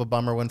bit of a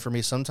bummer when for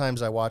me.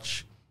 Sometimes I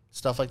watch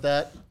stuff like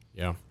that.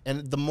 Yeah.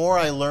 And the more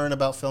I learn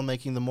about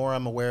filmmaking, the more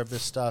I'm aware of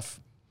this stuff.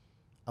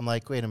 I'm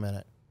like, wait a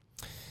minute.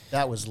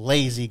 That was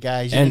lazy,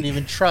 guys. You didn't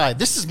even try.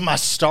 This is my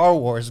Star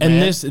Wars, man.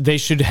 And they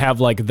should have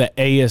like the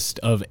A-est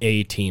of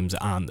A teams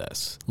on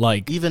this.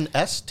 Like even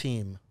S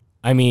team.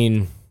 I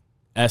mean,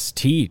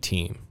 ST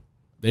team.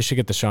 They should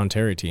get the Sean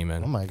Terry team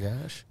in. Oh my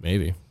gosh.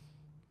 Maybe.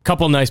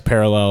 Couple nice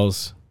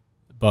parallels,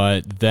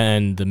 but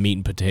then the meat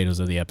and potatoes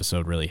of the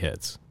episode really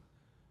hits.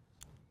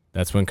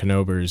 That's when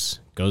Kenobi's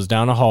goes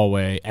down a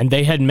hallway, and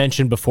they had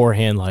mentioned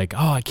beforehand, like,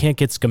 oh, I can't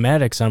get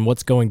schematics on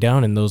what's going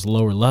down in those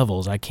lower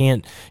levels. I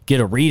can't get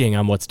a reading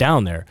on what's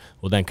down there.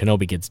 Well, then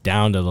Kenobi gets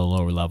down to the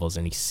lower levels,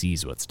 and he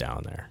sees what's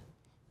down there.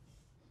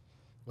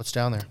 What's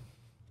down there?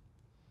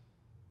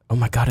 Oh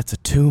my God, it's a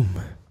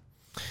tomb.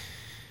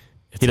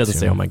 He doesn't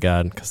say, tomb. "Oh my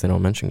God," because they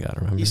don't mention God.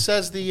 Remember? He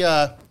says the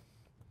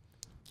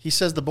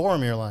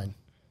Boromir line.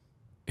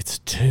 It's a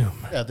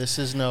tomb. Yeah, this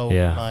is no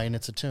line.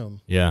 It's a tomb.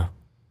 Yeah.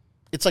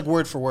 It's like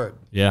word for word.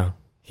 Yeah.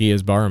 He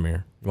is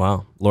Boromir.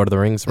 Wow, Lord of the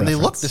Rings. And reference.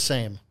 they look the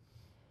same.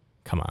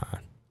 Come on.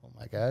 Oh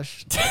my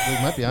gosh. We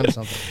might be onto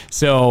something.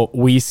 So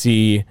we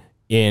see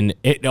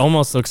it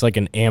almost looks like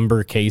an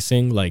amber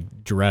casing,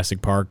 like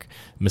Jurassic Park,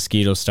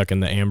 mosquitoes stuck in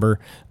the amber,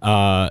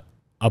 a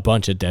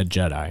bunch of dead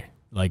Jedi,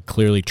 like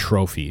clearly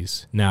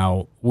trophies.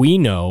 Now, we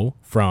know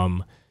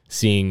from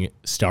seeing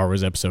Star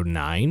Wars Episode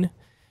 9,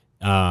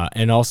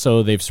 and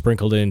also they've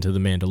sprinkled it into The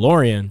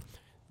Mandalorian,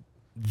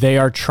 they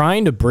are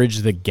trying to bridge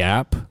the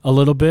gap a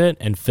little bit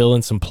and fill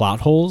in some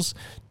plot holes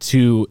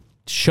to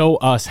show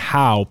us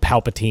how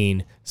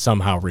Palpatine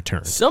somehow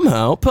returned.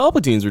 Somehow,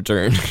 Palpatine's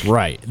returned.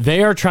 Right.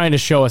 They are trying to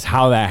show us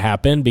how that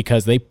happened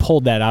because they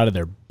pulled that out of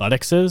their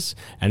buttocks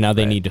and now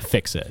they need to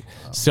fix it.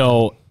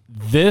 So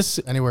this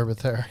Anywhere but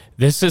there.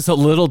 this is a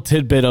little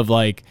tidbit of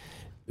like,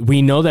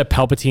 we know that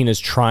Palpatine is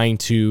trying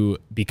to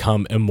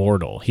become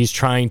immortal. He's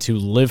trying to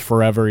live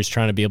forever. He's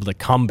trying to be able to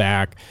come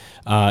back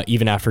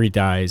even after he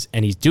dies.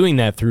 And he's doing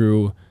that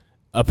through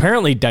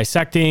apparently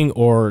dissecting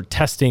or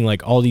testing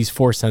like all these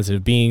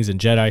Force-sensitive beings and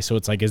Jedi. So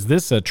it's like, is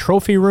this a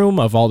trophy room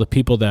of all the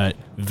people that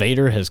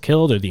Vader has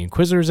killed or the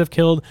Inquisitors have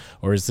killed?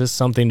 Or is this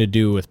something to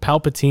do with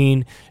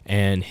Palpatine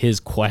and his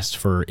quest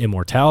for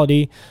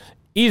immortality?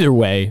 Either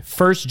way,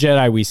 first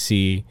Jedi we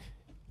see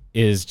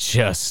is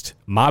just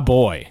my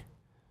boy.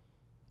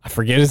 I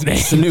forget his name.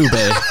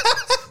 Sanube.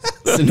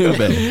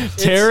 Sanube.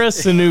 Tara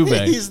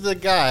Sanube. He's the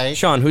guy.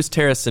 Sean, who's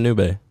Tara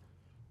Sanube?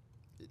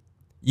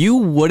 You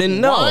wouldn't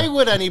know. Why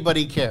would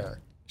anybody care?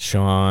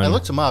 Sean. I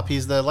looked him up.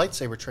 He's the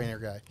lightsaber trainer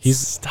guy.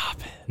 Stop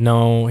it.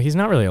 No, he's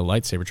not really a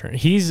lightsaber trainer.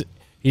 He's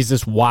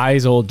this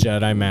wise old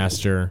Jedi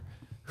master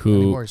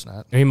who Anymore, he's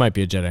not. He might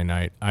be a Jedi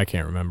Knight. I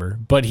can't remember.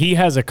 But he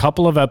has a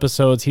couple of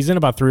episodes. He's in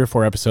about 3 or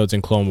 4 episodes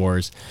in Clone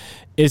Wars.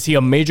 Is he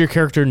a major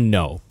character?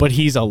 No. But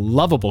he's a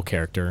lovable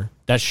character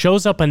that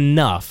shows up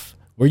enough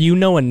where you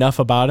know enough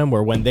about him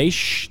where when they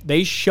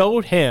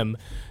showed him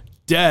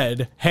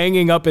dead,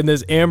 hanging up in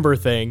this amber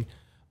thing,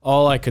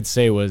 all I could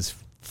say was,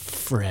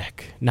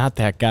 frick, not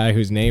that guy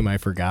whose name I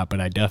forgot,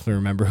 but I definitely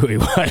remember who he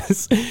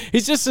was.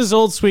 He's just this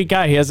old sweet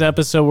guy. He has an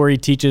episode where he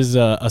teaches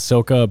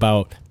Ahsoka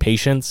about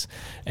patience,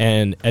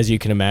 and as you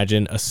can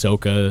imagine,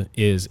 Ahsoka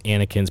is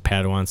Anakin's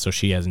Padawan, so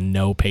she has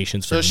no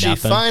patience for So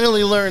nothing. she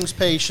finally learns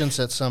patience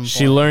at some point.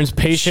 She learns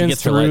patience She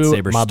gets her through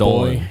lightsaber my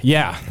stolen. boy.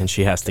 Yeah, And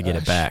she has to get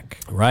it back.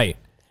 right.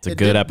 It's a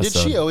good Did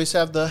episode. she always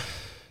have the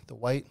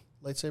white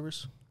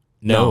lightsabers?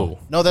 No.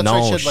 No, that's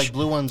right. She had she- like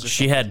blue ones. Or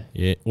She had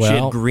Yeah, she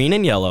well- had green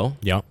and yellow,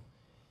 Yep.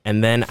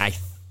 and then I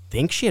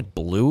think she had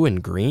blue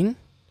and green,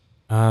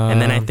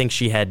 and then I think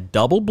she had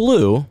double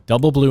blue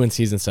Double blue in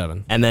season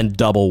 7. and then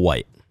double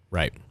white.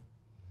 Right.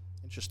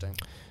 Interesting.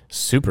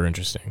 Super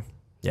interesting.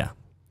 Yeah,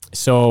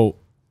 So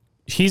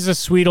he's a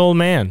sweet old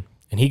man,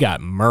 and he got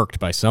murked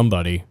by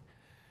somebody.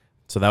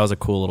 so that was a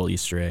cool little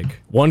Easter egg.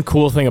 One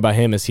cool thing about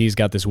him is he's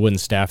got this wooden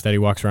staff that he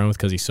walks around with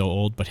because he's so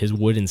old, but his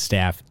wooden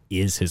staff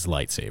is his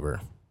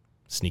lightsaber.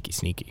 Sneaky,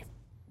 sneaky.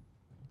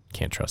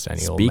 Can't trust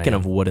any old man. Speaking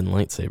of wooden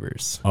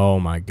lightsabers, oh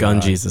my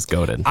god, Gunji's is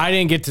goated. I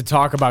didn't get to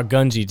talk about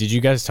Gunji. Did you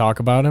guys talk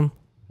about him?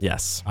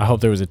 Yes, I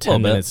hope there was a Little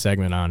bit. 10-minute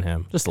segment on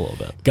him. just a little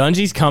bit.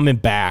 Gunji's coming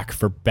back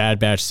for Bad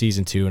Batch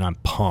Season 2, and I'm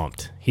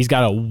pumped. He's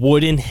got a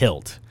wooden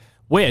hilt,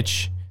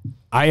 which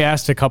I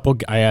asked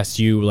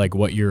you, like,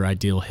 what your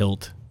ideal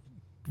hilt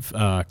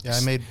Yeah, I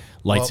made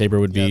lightsaber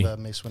would be. the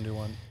Mace Windu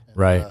one. And,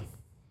 Right.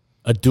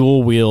 A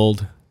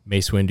dual-wield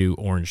Mace Windu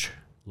orange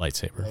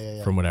lightsaber,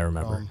 yeah. from what I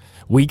remember.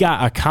 We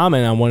got a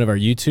comment on one of our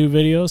YouTube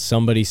videos.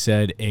 Somebody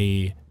said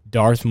a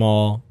Darth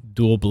Maul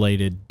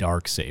dual-bladed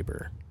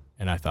darksaber,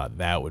 and I thought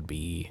that would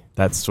be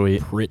That's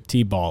sweet.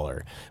 pretty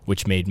baller,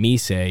 which made me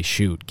say,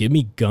 shoot, give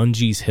me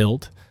Gunji's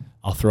hilt.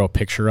 I'll throw a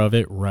picture of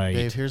it right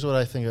Dave, here's what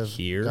I think of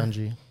here.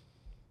 Gunji.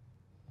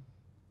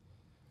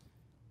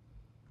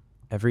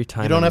 Every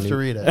time You don't a have new- to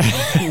read it.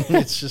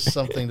 It's just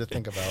something to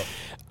think about.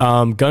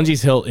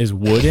 Gunji's hilt is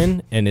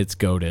wooden, and it's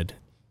goated.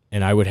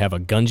 And I would have a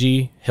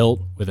Gunji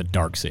hilt with a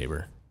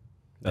darksaber.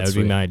 That would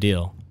be sweet. my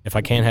ideal. If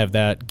I can't have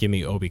that, give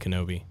me Obi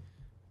Kenobi,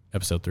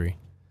 episode 3.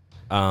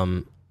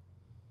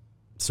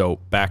 So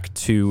back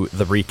to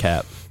the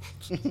recap.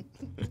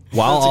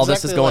 While all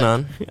this is exactly going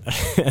on,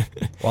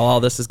 while all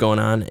this is going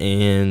on,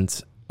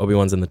 and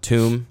Obi-Wan's in the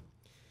tomb,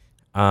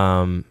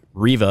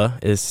 Reva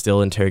is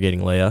still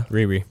interrogating Leia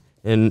Riri.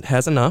 and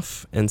has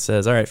enough and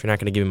says, "All right, if you're not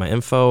going to give me my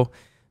info,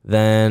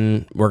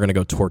 then we're going to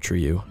go torture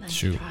you."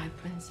 Shoot. Try,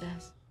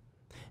 princess.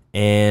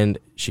 And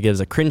she gives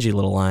a cringy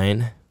little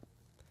line.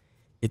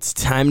 "It's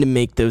time to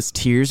make those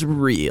tears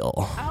real."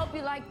 I hope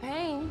you like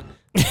pain.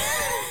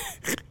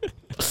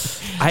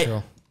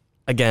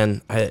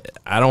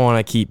 I don't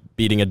want to keep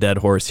beating a dead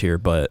horse here,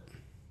 but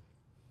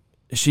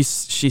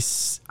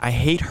she's I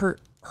hate her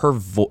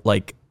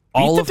like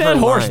all Beat of the her dead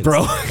horse, lines.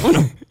 bro.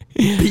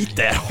 Beat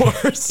that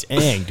horse.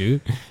 Dang,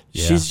 dude.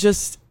 Yeah. She's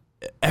just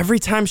every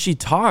time she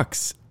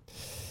talks,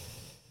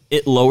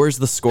 it lowers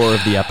the score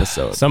of the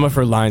episode. Some of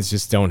her lines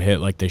just don't hit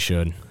like they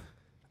should.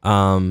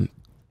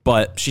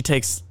 But she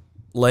takes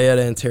Leia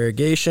to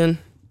interrogation,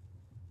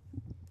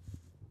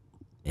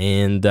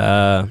 and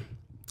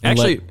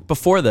actually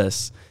before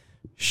this,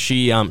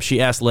 she asked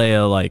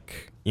Leia,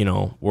 like, you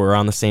know, we're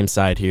on the same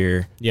side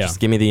here. Yeah. Just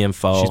give me the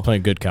info. She's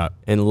playing good cop.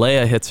 And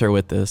Leia hits her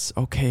with this,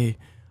 "Okay,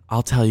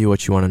 I'll tell you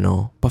what you want to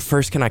know. But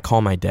first, can I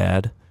call my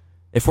dad?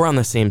 If we're on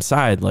the same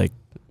side, like,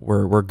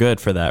 we're good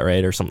for that,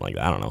 right?" Or something like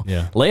that. I don't know.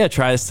 Yeah. Leia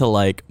tries to,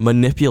 like,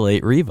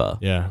 manipulate Reva.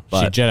 Yeah.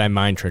 But, she Jedi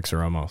mind tricks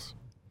her almost.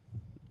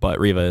 but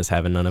Reva is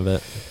having none of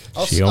it.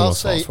 She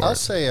almost falls for I'll it.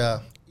 say,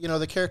 you know,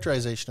 the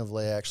characterization of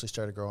Leia actually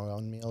started growing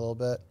on me a little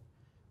bit.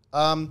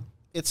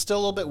 It's still a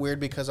little bit weird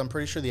because I'm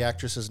pretty sure the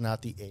actress is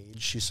not the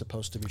age she's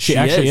supposed to be. She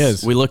actually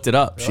is. We looked it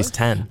up. She's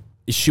 10.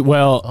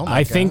 Oh my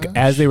I think gosh.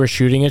 as they were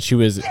shooting it, she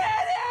was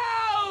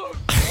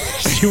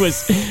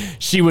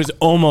she was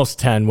almost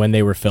 10 when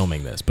they were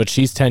filming this, but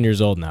she's 10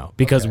 years old now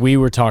because we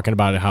were talking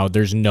about it, how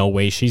there's no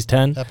way she's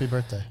 10. Happy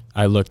birthday.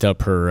 I looked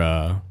up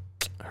her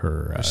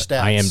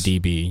stats.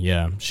 IMDb.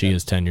 Yeah, she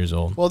is 10 years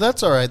old. Well,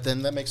 that's all right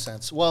then. That makes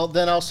sense. Well,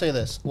 then I'll say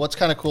this. What's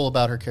kind of cool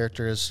about her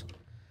character is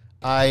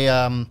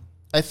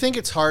I think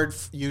it's hard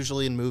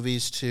usually in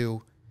movies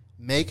to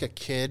make a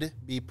kid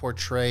be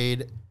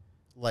portrayed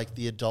like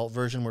the adult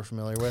version we're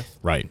familiar with.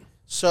 Right.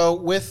 So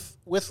with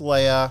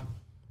Leia,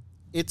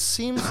 it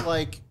seems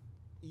like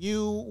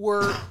you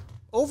were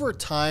over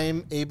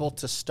time able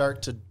to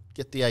start to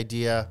get the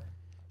idea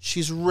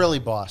she's really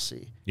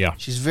bossy. Yeah.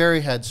 She's very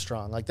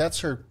headstrong. Like that's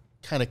her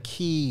kind of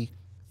key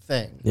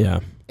thing. Yeah.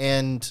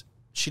 And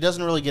she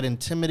doesn't really get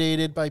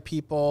intimidated by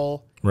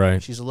people.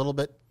 Right. She's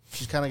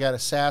kind of got a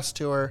sass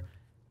to her.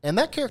 And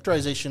that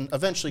characterization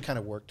eventually kind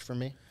of worked for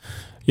me.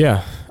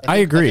 Yeah, I I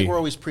agree. think we're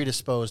always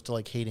predisposed to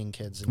like hating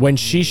kids. When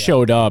she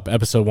showed up,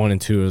 episode 1 and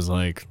 2 is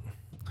like,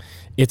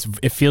 it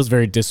feels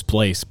very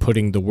displaced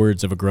putting the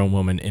words of a grown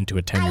woman into a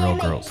I 10-year-old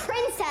am a girl's.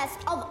 princess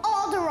of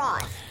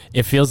Alderaan.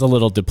 It feels a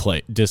little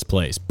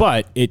displaced,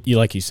 but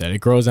like you said, it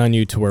grows on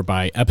you to where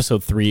by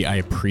episode 3, I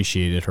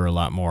appreciated her a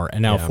lot more,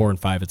 and now 4 and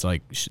 5, it's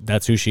like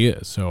that's who she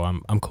is. So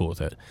I'm cool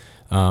with it.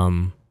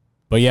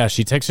 But yeah,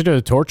 she takes her to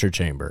the torture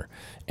chamber.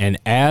 And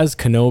as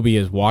Kenobi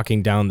is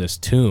walking down this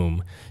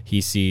tomb, he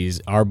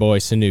sees our boy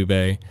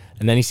Sinube,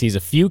 and then he sees a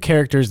few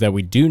characters that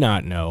we do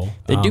not know.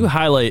 They do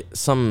highlight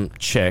some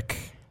chick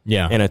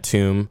Yeah. in a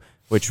tomb,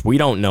 which we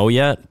don't know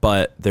yet,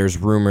 but there's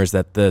rumors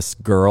that this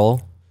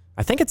girl,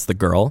 I think it's the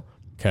girl,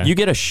 Okay. you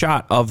get a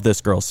shot of this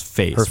girl's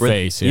face. Her Where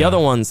face, The yeah. other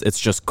ones, it's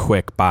just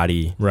quick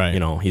body. Right. You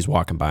know, he's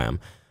walking by him.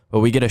 But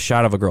we get a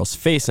shot of a girl's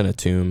face in a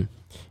tomb,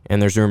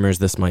 and there's rumors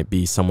this might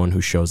be someone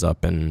who shows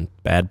up in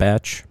Bad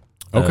Batch.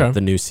 Okay.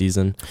 The new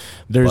season.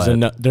 There was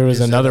Is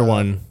it, another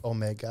one.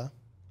 Omega.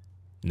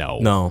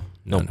 No.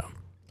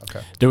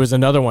 Okay. There was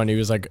another one. He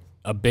was like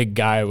a big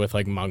guy with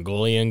like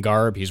Mongolian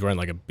garb. He's wearing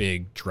like a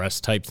big dress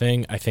type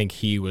thing. I think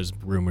he was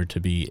rumored to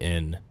be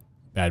in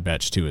Bad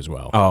Batch 2 as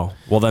well. Oh,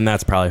 well, then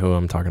that's probably who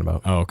I'm talking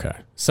about. Oh, okay.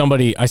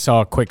 I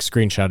saw a quick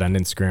screenshot on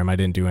Instagram. I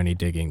didn't do any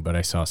digging, but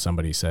I saw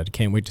somebody said,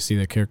 can't wait to see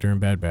that character in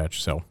Bad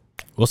Batch. So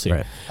we'll see.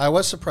 Right. I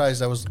was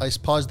surprised. I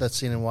paused that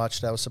scene and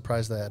watched. I was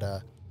surprised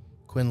that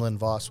Quinlan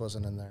Voss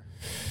wasn't in there.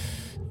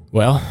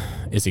 Well,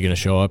 is he going to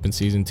show up in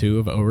season 2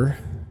 of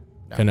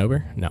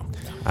Kenobi? No.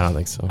 I don't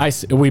think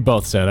so. We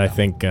both said, I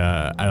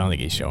don't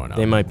think he's showing up.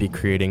 They might be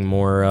creating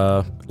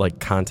more like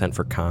content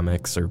for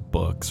comics or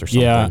books or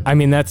something. Yeah, I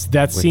mean that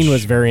scene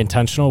was very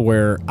intentional.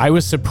 Where I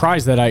was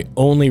surprised that I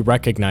only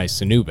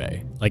recognized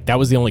Sinube. Like that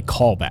was the only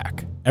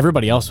callback.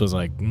 Everybody else was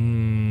like,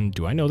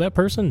 "Do I know that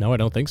person? No, I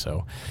don't think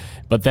so."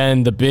 But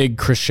then the big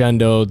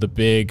crescendo, the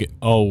big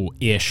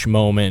ish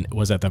moment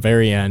was at the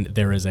very end.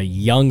 There is a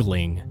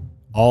youngling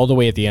all the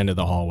way at the end of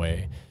the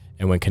hallway,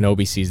 and when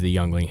Kenobi sees the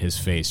youngling, his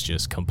face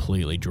just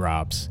completely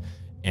drops.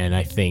 And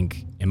I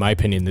think, in my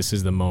opinion, this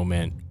is the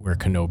moment where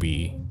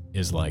Kenobi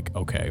is like,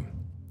 okay,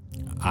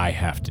 I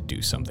have to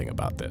do something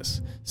about this.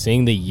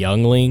 Seeing the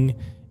youngling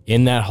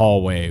in that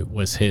hallway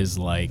was his,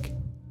 like,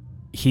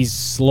 he's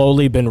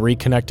slowly been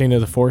reconnecting to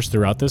the Force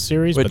throughout this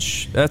series.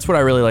 Which, that's what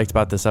I really liked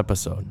about this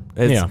episode.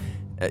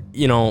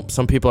 You know,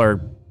 some people are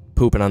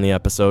pooping on the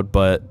episode,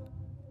 but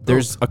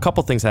there's a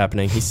couple things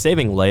happening. He's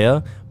saving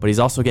Leia, but he's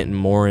also getting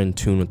more in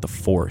tune with the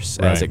Force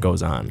as Right. it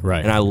goes on.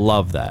 Right. And I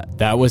love that.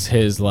 That was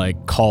his,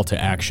 like, call to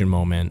action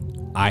moment.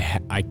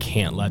 I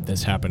can't let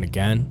this happen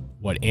again.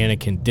 What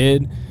Anakin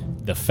did,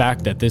 the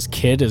fact that this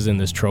kid is in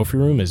this trophy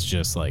room is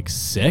just, like,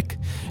 sick.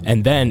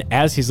 And then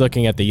as he's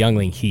looking at the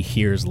youngling, he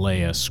hears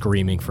Leia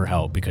screaming for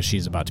help because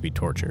she's about to be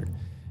tortured.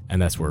 And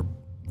that's where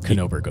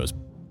Kenobi goes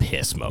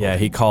piss mode. Yeah,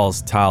 he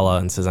calls Tala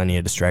and says, I need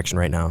a distraction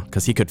right now,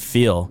 because he could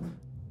feel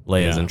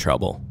Leia's Yeah. in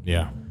trouble.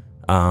 Yeah.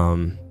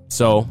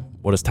 So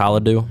what does Tala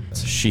do?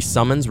 She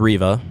summons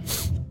Reva.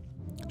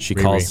 She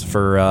calls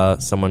for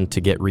someone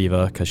to get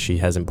Reva because she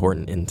has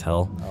important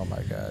intel. Oh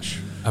my gosh.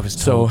 I was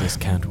told this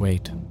can't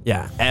wait.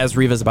 Yeah, as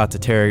Reva's about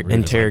to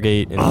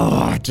interrogate.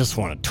 I just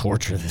want to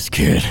torture this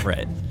kid.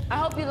 Right. I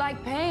hope you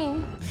like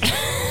pain.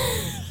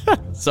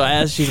 So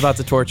as she's about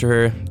to torture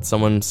her,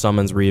 someone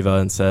summons Reva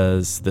and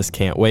says, this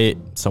can't wait.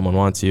 Someone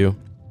wants you.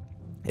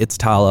 It's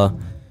Tala.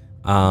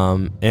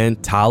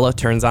 And Tala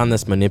turns on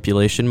this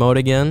manipulation mode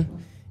again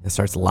and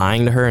starts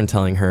lying to her and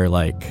telling her,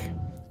 like,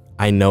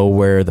 I know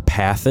where the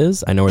path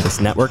is. I know where this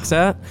network's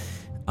at.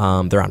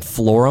 They're on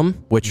Florum,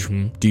 which,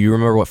 do you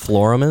remember what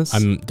Florum is?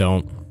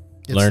 Don't.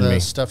 It's Learn the me.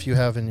 stuff you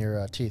have in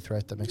your teeth,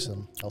 right? That makes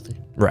them healthy.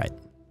 Right.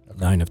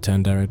 9 of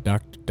 10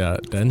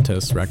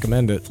 dentists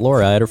recommend it.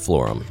 Fluoride or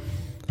Florum.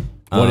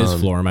 What is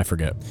Florum? I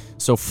forget.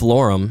 So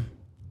Florum,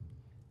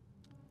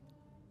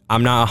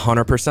 I'm not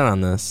 100%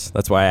 on this.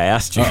 That's why I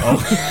asked you.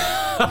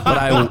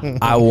 But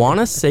I want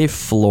to say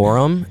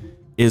Florum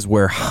is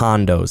where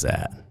Hondo's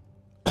at.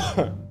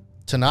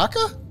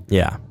 Tanaka?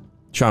 Yeah.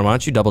 Sean, why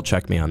don't you double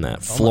check me on that?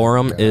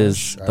 Florum gosh.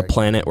 is All the right.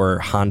 planet where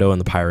Hondo and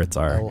the pirates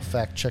I are. will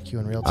fact check you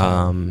in real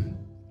time.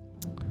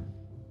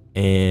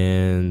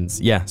 And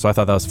yeah, so I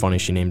thought that was funny.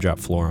 She name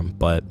dropped Florum.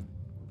 But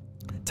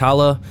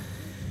Tala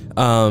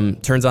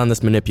turns on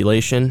this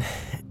manipulation,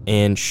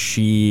 and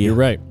she... You're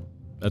right.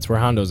 That's where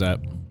Hondo's at.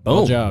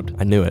 Well jobbed.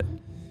 I knew it.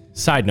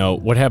 Side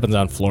note, what happens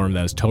on Florum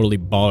that is totally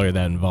baller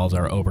that involves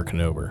our Obi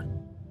Kenobi?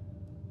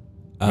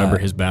 Remember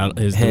his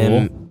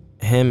duel?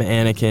 Him,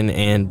 Anakin,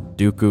 and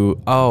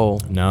Dooku. Oh,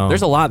 No.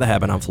 There's a lot that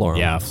happened on Florum.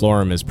 Yeah,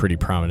 Florum is pretty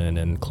prominent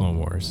in Clone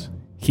Wars.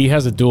 He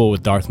has a duel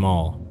with Darth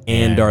Maul.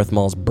 And Darth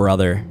Maul's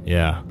brother.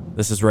 Yeah.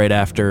 This is right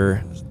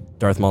after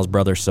Darth Maul's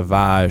brother,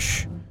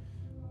 Savage,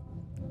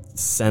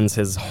 sends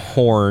his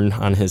horn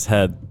on his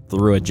head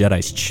through a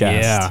Jedi's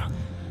chest. Yeah.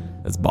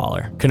 It's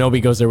baller.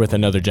 Kenobi goes there with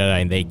another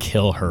Jedi, and they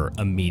kill her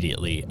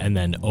immediately. And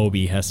then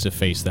Obi has to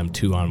face them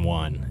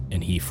 2-on-1,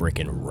 and he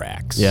freaking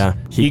wrecks. Yeah,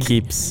 he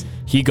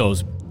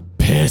goes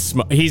piss.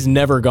 He's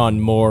never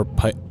gone more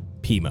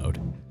P mode.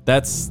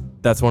 That's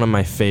one of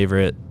my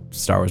favorite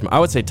Star Wars. I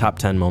would say top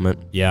 10 moment.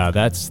 Yeah,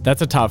 that's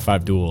a top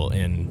 5 duel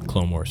in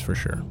Clone Wars for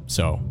sure.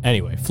 So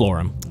anyway,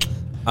 Florum.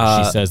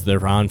 She says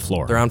they're on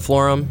Florum. They're on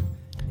Florum,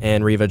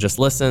 and Reva just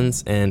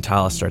listens, and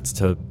Tala starts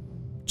to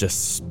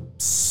just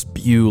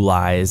spew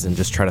lies and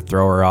just try to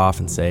throw her off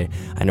and say,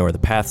 I know where the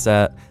path's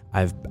at.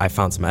 I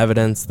found some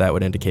evidence that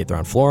would indicate they're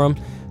on Florum.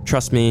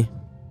 Trust me,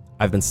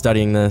 I've been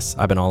studying this.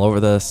 I've been all over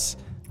this.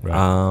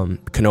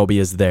 Kenobi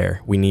is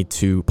there. We need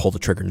to pull the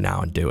trigger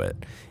now and do it.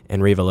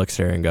 And Reva looks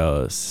at her and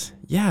goes,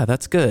 yeah,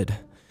 that's good.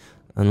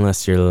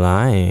 Unless you're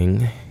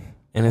lying.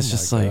 And it's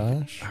just like,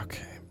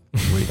 okay,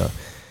 Reva.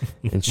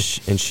 and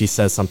she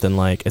says something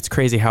like, it's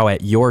crazy how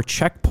at your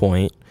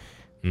checkpoint,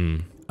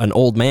 an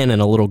old man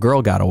and a little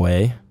girl got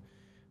away.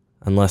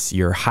 Unless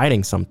you're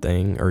hiding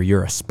something or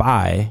you're a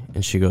spy.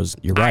 And she goes,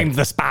 you're right. I'm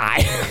the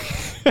spy.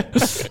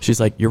 She's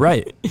like, you're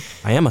right.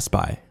 I am a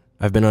spy.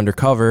 I've been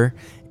undercover.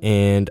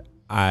 And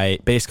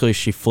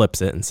she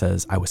flips it and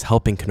says, I was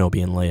helping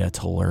Kenobi and Leia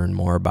to learn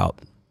more about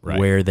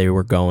where they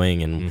were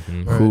going and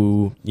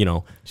who,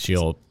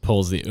 She'll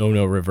pulls the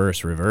Uno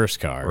reverse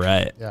card.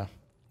 Right. Yeah.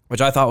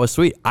 Which I thought was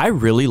sweet. I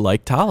really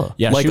liked Tala.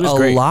 Yeah, like she was a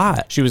great.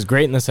 lot. She was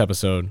great in this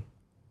episode,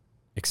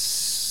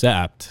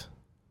 except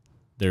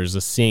there's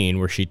a scene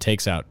where she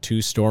takes out 2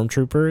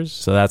 stormtroopers.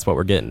 So that's what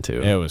we're getting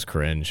to. It was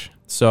cringe.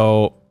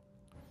 So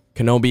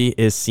Kenobi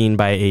is seen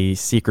by a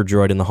seeker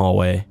droid in the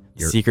hallway.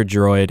 Seeker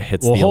droid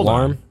hits the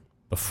alarm.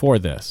 Before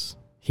this,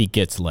 he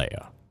gets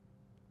Leia.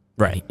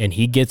 Right. And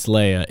he gets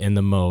Leia in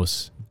the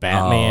most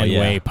Batman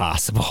way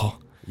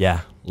possible.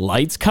 Yeah.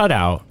 Lights cut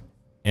out,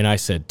 and I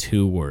said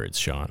 2 words,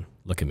 Sean.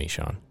 Look at me,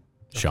 Sean.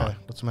 Sean.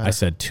 What's the matter? I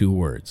said 2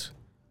 words.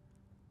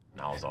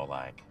 And I was all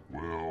like,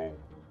 well,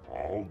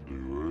 I'll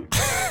do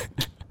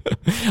it.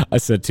 I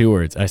said 2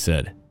 words. I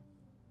said,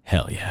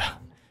 hell yeah.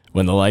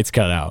 When the lights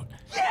cut out.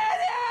 Get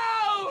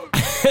out!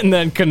 And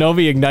then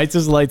Kenobi ignites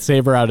his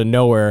lightsaber out of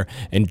nowhere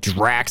and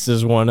Drax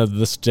is one of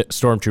the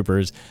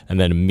stormtroopers and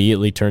then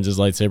immediately turns his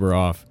lightsaber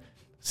off.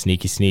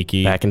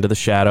 Sneaky. Back into the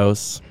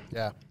shadows.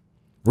 Yeah.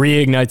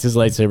 Reignites his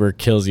lightsaber,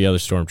 kills the other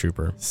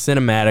stormtrooper.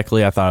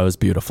 Cinematically, I thought it was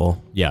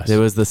beautiful. Yes. It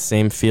was the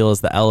same feel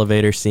as the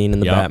elevator scene in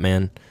the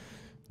Batman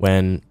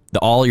when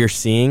all you're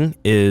seeing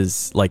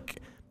is like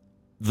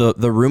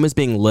the room is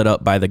being lit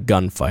up by the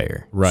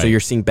gunfire. Right. So you're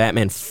seeing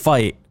Batman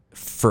fight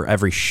for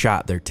every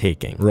shot they're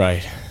taking.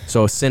 Right.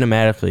 So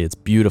cinematically, it's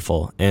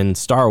beautiful. And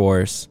Star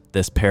Wars,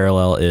 this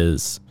parallel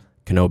is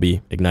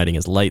Kenobi igniting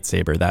his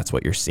lightsaber. That's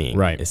what you're seeing.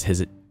 Right. Is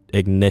his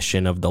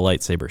ignition of the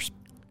lightsabers,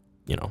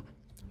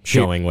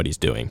 showing what he's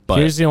doing. But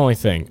here's the only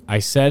thing. I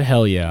said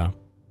hell yeah,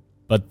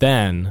 but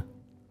then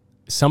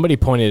somebody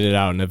pointed it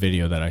out in a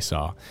video that I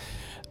saw.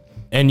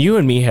 And you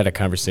and me had a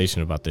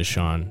conversation about this,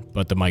 Sean,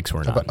 but the mics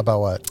weren't on. About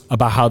what?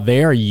 About how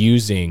they are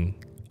using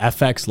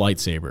FX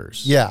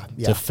lightsabers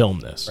to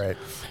film this. Right.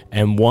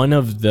 And one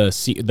of the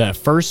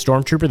first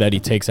stormtrooper that he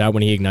takes out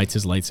when he ignites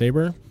his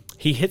lightsaber,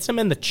 he hits him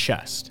in the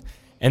chest.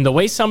 And the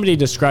way somebody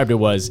described it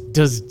was,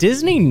 does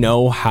Disney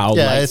know how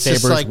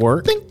lightsabers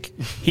work? Think.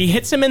 He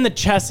hits him in the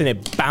chest and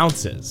it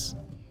bounces,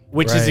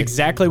 which is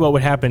exactly what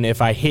would happen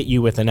if I hit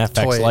you with an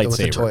FX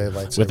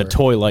lightsaber. With a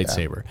toy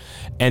lightsaber.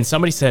 Yeah. And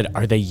somebody said,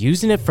 are they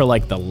using it for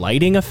like the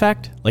lighting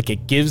effect? Like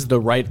it gives the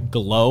right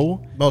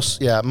glow?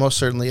 Most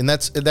certainly. And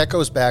that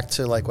goes back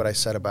to like what I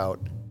said about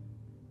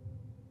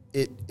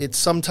it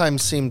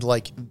sometimes seemed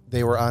like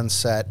they were on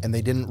set and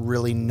they didn't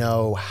really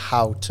know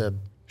how to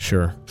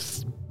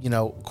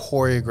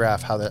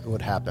choreograph how that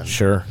would happen.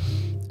 Sure.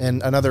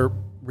 And another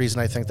reason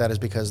I think that is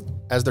because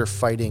as they're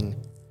fighting,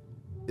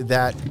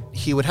 that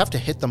he would have to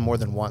hit them more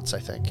than once, I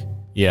think.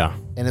 Yeah.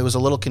 And it was a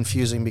little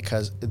confusing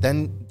because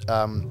then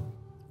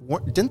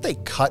didn't they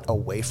cut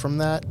away from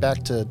that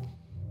back to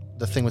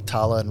the thing with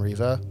Tala and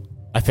Reva?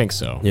 I think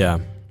so. Yeah.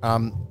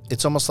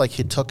 It's almost like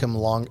it took him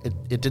long.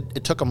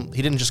 It took him.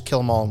 He didn't just kill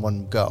them all in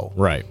one go.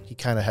 Right. He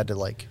kind of had to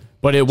like.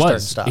 But it start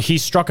was. and stop. He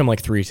struck him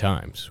like 3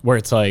 times, where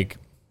it's like,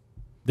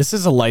 this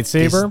is a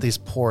lightsaber. These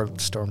poor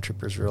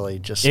stormtroopers really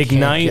just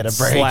ignite can't get a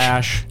break.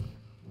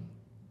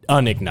 /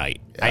 unignite.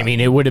 Yeah. I mean,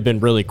 it would have been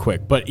really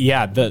quick. But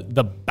yeah,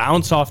 the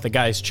bounce off the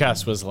guy's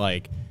chest was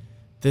like,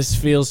 this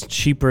feels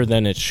cheaper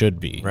than it should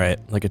be. Right,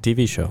 like a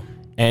TV show.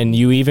 And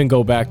you even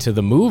go back to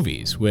the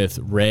movies with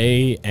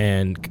Rey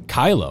and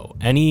Kylo.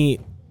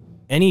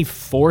 Any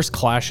force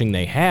clashing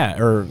they had,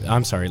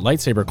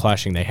 lightsaber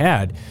clashing they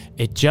had,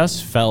 it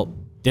just felt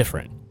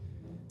different.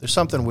 There's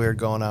something weird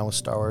going on with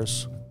Star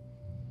Wars.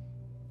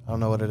 I don't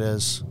know what it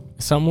is.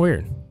 Something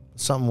weird.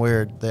 Something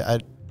weird. Do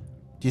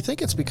you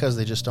think it's because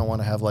they just don't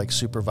want to have like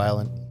super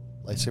violent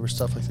lightsaber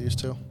stuff like they used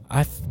to?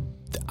 I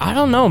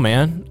don't know,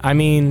 man. I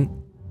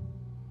mean,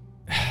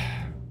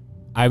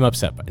 I'm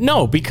upset.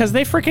 No, because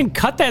they freaking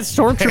cut that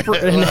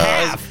stormtrooper in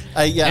half.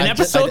 In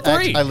episode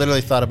 3. I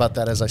literally thought about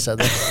that as I said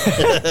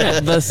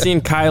that. The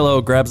scene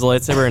Kylo grabs the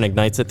lightsaber and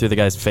ignites it through the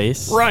guy's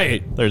face.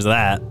 Right. There's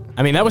that.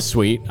 I mean, that was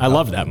sweet. I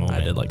loved that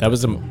moment. I did like that.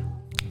 Was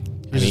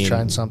just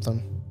trying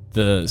something.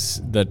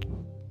 The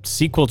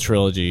sequel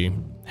trilogy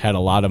had a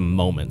lot of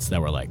moments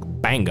that were like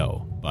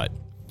bango, but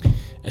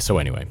so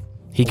anyway,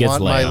 he gets Leia.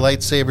 My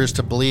lightsabers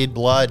to bleed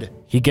blood.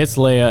 He gets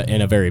Leia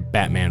in a very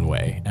Batman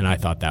way, and I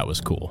thought that was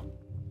cool.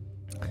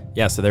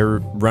 Yeah, so they're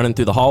running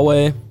through the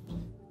hallway,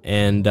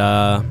 and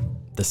the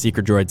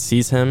seeker droid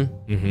sees him,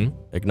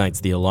 ignites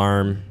the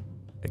alarm,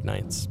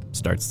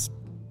 starts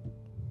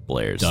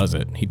blares. Does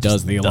it? He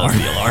does the alarm.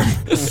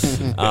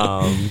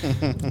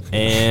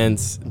 And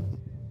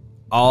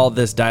all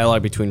this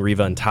dialogue between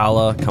Reva and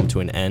Tala come to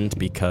an end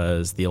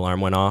because the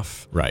alarm went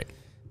off. Right.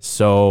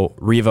 So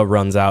Reva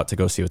runs out to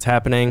go see what's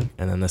happening,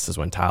 and then this is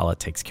when Tala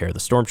takes care of the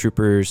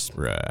stormtroopers.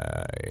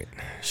 Right.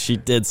 She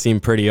did seem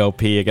pretty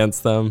OP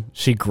against them.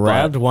 She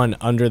grabbed one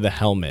under the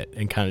helmet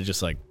and kind of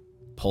just like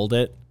pulled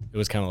it. It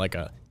was kind of like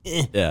a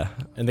Yeah.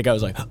 and the guy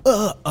was like,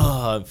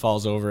 and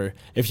falls over.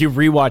 If you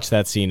rewatch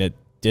that scene, it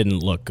didn't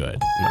look good.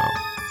 No.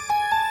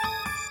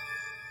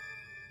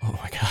 Oh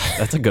my god,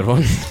 That's a good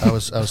one. I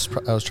was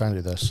trying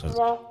to do this.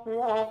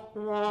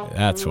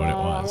 that's what it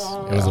was.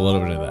 It was a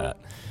little bit of that.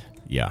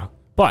 Yeah,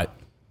 but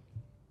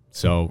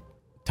so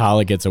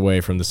Tala gets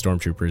away from the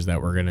stormtroopers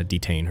that were gonna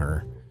detain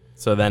her.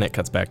 So then it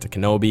cuts back to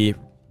Kenobi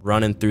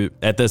running through.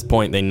 At this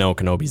point, they know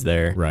Kenobi's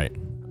there. Right.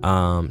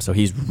 So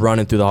he's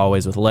running through the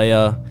hallways with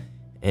Leia,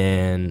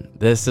 and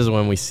this is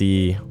when we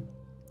see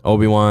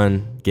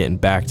Obi-Wan getting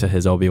back to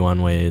his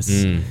Obi-Wan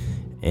ways,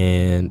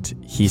 and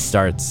he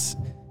starts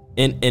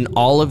in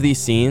all of these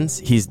scenes.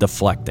 He's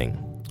deflecting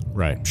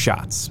Right.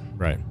 shots,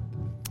 Right.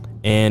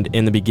 and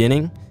in the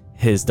beginning,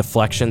 his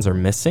deflections are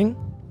missing.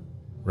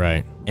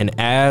 Right. And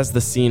as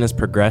the scene is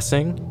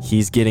progressing,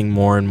 he's getting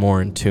more and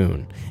more in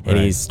tune, and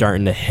Right. he's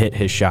starting to hit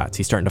his shots.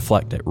 He's starting to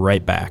deflect it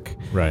right back.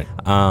 Right.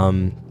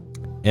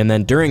 And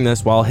then during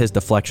this, while his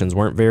deflections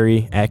weren't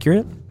very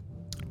accurate,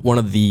 one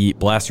of the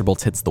blaster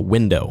bolts hits the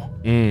window,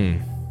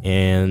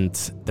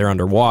 and they're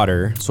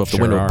underwater. So if the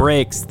Sure window are.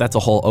 breaks, that's a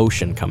whole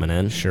ocean coming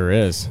in. Sure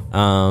is.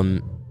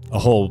 A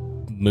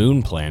whole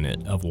moon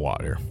planet of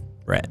water.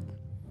 Right.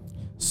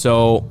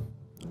 So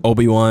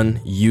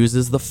Obi-Wan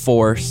uses the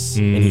Force,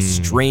 and he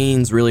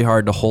strains really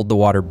hard to hold the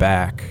water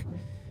back.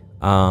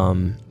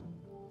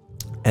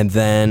 And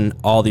then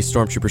all these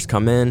stormtroopers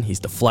come in. He's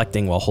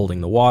deflecting while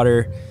holding the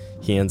water.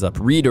 He ends up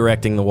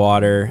redirecting the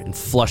water and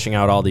flushing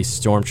out all these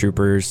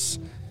stormtroopers.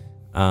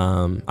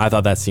 I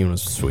thought that scene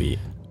was sweet.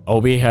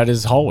 Obi had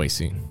his hallway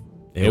scene.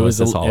 It was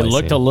his It hallway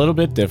looked scene. a little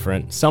bit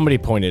different. Somebody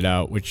pointed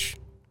out, which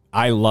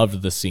I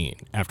loved the scene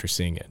after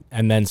seeing it.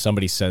 And then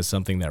somebody says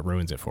something that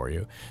ruins it for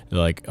you. They're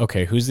like,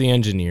 okay, who's the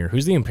engineer?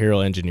 Who's the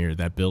Imperial engineer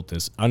that built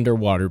this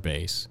underwater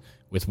base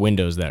with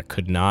windows that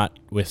could not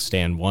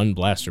withstand one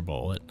blaster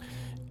bullet,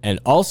 and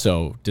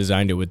also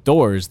designed it with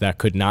doors that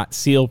could not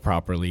seal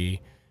properly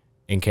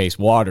in case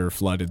water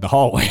flooded the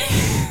hallway?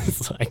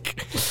 It's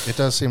like, It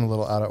does seem a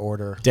little out of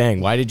order. dang,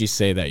 why did you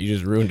say that? You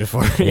just ruined it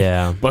for me.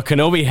 Yeah. But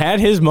Kenobi had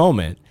his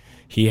moment.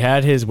 He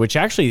had his, which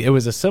actually, it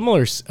was a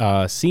similar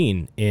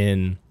scene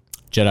in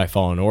Jedi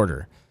Fallen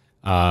Order.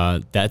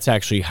 That's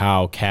actually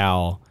how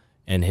Cal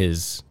and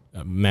his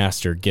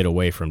master get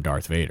away from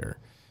Darth Vader.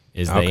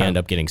 Is they Okay. end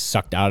up getting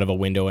sucked out of a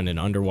window in an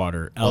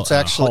underwater Well,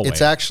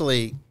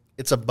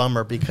 it's a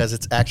bummer because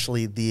it's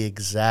actually the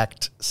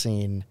exact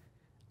scene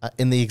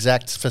in the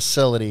exact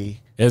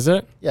facility. Is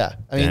it? Yeah,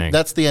 I mean Dang.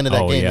 that's the end of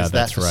that Oh, game yeah, is that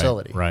that's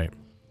facility. Right.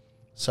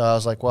 So I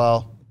was like,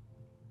 well,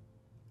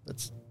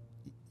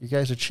 you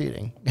guys are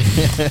cheating.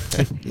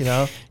 You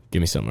know, Give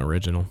me something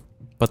original.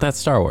 But that's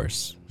Star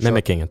Wars,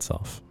 mimicking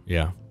itself.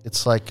 Yeah.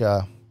 it's like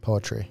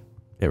poetry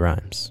It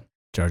rhymes.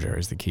 Jar Jar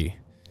is the key.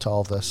 to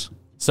all of this.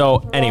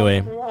 So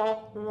anyway,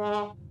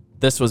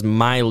 this was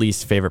my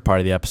least favorite part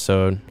of the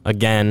episode.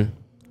 Again,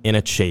 in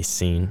a chase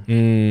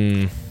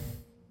scene.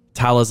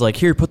 Tala's like,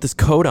 here, put this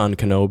coat on,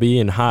 Kenobi,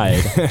 and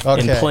hide in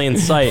Okay. plain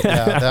sight.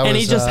 Yeah, that And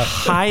he was, just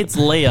hides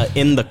Leia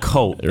in the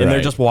coat. And they're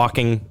Right. just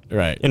walking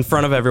Right. in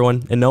front of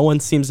everyone. And no one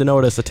seems to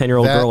notice a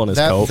 10-year-old girl in his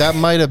coat. That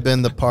might have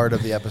been the part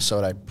of the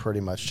episode I pretty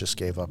much just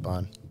gave up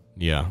on.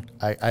 Yeah.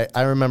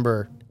 I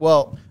remember.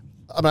 Well,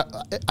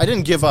 I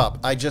didn't give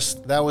up.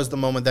 That was the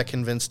moment that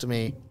convinced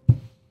me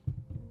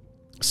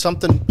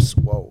something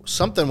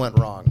went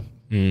wrong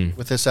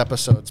with this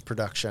episode's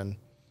production.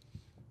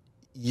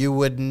 You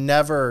would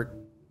never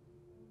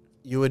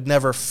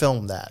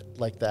film that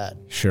like that.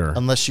 Sure.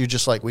 Unless you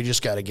just like, we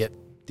just got to get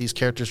these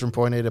characters from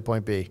point A to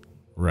point B.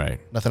 Right.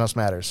 Nothing else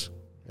matters.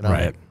 You know?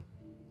 Right.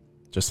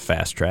 Just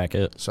fast track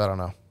it. So I don't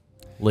know.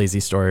 Lazy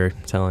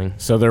storytelling.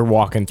 So they're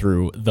walking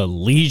through the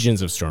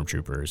legions of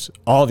stormtroopers,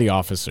 all the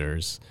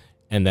officers,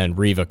 and then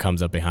Reva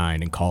comes up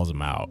behind and calls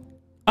them out.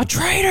 A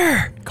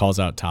traitor! Calls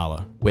out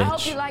Tala. I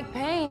hope you Which, like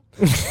pain.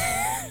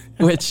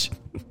 which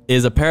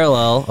is a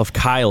parallel of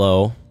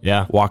Kylo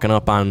Yeah. walking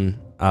up on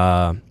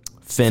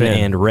Finn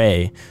and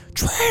Rey.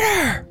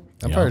 Traitor!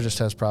 Empire just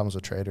has problems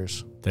with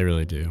traitors. They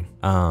really do.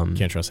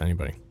 Can't trust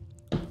anybody.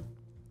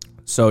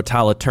 So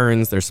Tala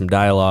turns, there's some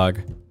dialogue.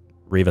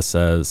 Reva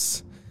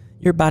says,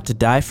 "You're about to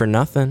die for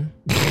nothing."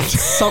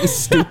 Something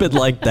stupid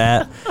like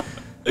that.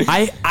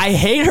 I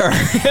hate her.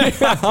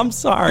 I'm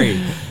sorry.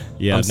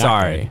 Yeah. I'm not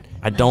sorry. great.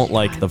 I don't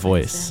like the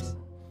voice.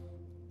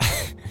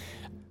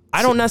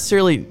 I don't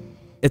necessarily,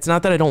 it's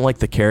not that I don't like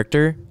the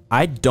character.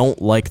 I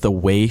don't like the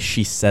way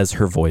she says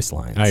her voice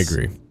lines. I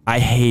agree. I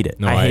hate it.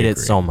 No, I hate it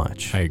agree. so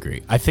much. I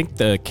agree. I think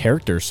the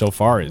character so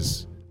far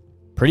is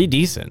pretty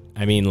decent.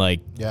 I mean,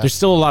 like, Yeah. there's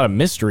still a lot of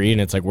mystery, and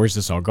it's like, where's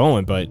this all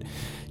going? But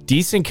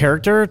decent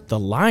character. The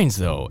lines,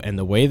 though, and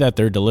the way that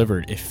they're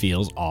delivered, it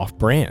feels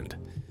off-brand.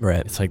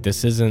 Right. It's like,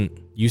 this isn't.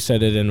 You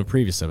said it in a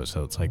previous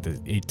episode. It's like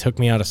it took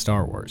me out of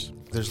Star Wars.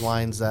 there's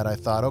lines that I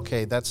thought,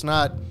 okay, that's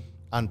not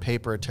on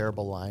paper a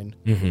terrible line,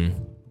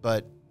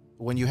 but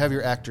when you have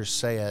your actors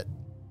say it,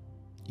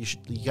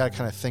 you got to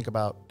kind of think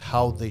about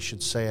how they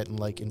should say it and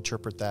like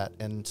interpret that.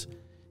 And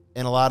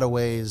in a lot of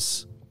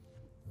ways,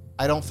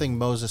 I don't think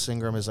Moses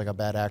Ingram is like a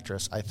bad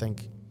actress. I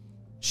think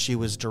she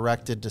was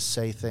directed to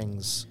say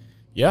things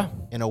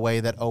in a way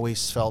that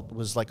always felt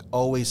was like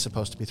always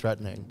supposed to be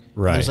threatening.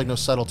 Right. There's like no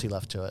subtlety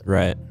left to it.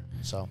 Right.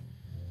 So.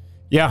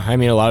 Yeah, I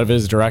mean, a lot of it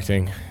is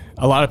directing.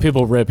 A lot of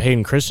people rip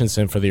Hayden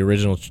Christensen for the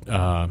original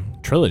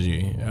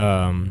trilogy,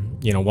 1,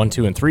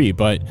 2, and 3,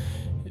 but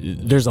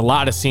there's a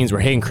lot of scenes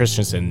where Hayden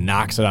Christensen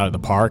knocks it out of the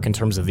park in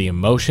terms of the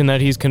emotion that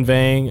he's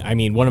conveying. I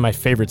mean, one of my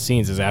favorite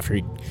scenes is after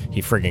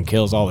he friggin'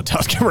 kills all the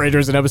Tusken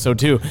Raiders in episode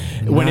 2.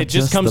 When it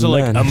just comes to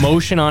like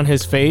emotion on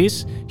his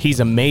face,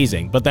 he's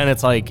amazing. But then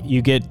it's like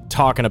you get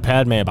talking to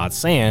Padme about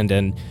sand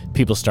and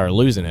people start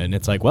losing it. And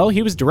it's like, well,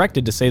 he was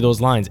directed to say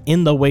those lines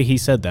in the way he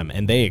said them,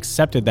 and they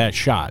accepted that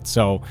shot.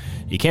 So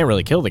you can't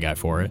really kill the guy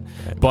for it.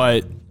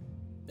 But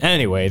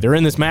anyway, they're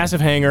in this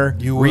massive hangar.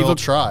 You will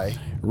try.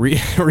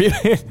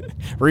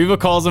 Reva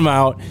calls them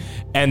out,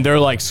 and they're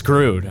like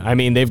screwed. I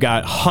mean, they've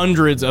got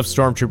hundreds of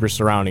stormtroopers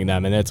surrounding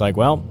them, and it's like,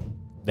 well,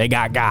 they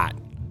got.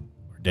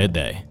 Or did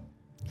they?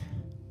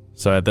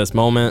 So at this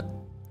moment,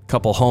 a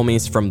couple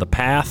homies from the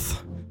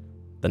Path,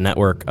 the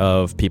network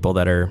of people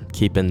that are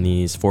keeping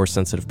these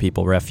Force-sensitive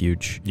people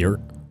refuge. 2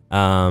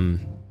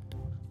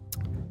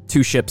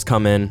 ships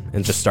come in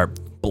and just start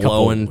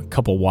blowing.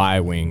 Couple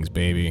Y-wings,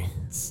 baby.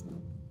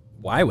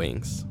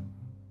 Y-wings?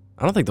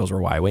 I don't think those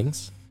were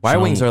Y-wings.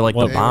 Y-wings are like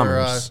the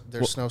bombers.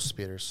 They're snow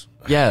speeders.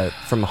 Yeah,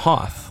 from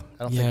Hoth.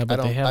 I don't Yeah, think, but I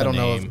don't, they have I a don't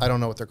know. name. I don't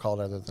know what they're called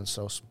other than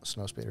snow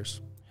speeders.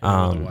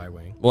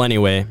 Y-wing. Well,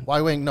 anyway,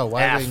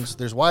 Y-wings.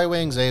 There's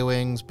Y-wings,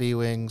 A-wings,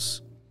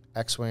 B-wings,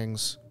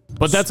 X-wings.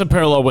 But that's a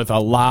parallel with a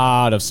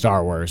lot of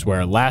Star Wars,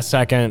 where last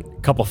second, a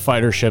couple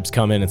fighter ships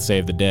come in and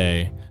save the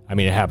day. I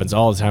mean, it happens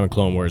all the time in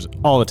Clone Wars,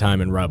 all the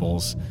time in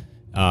Rebels.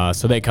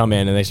 So they come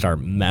in and they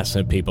start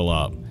messing people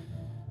up.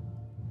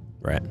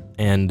 right.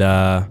 And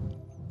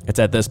it's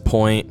at this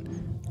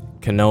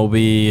point,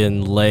 Kenobi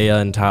and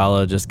Leia and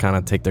Tala just kind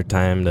of take their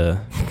time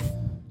to...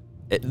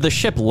 the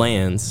ship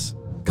lands,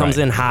 comes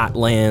in hot,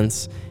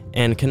 lands,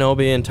 and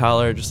Kenobi and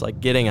Tala are just like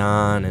getting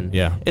on. And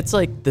it's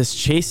like this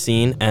chase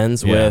scene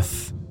ends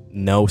with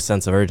no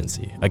sense of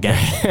urgency. Again,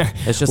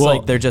 it's just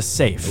like they're just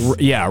safe.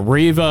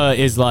 Reva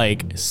is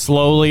like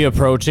slowly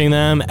approaching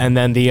them, and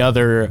then the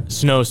other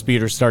snow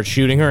speeder starts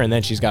shooting her, and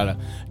then she's got to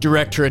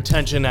direct her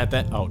attention at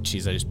that. Oh,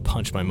 jeez, I just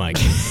punched my mic.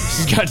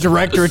 She's got to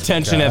direct her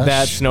attention at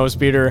that snow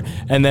speeder,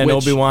 and then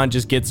Obi Wan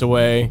just gets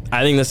away.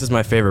 I think this is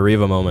my favorite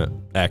Reva moment,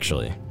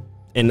 actually,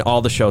 in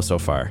all the show so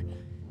far.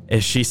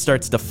 Is she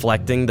starts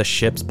deflecting the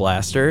ship's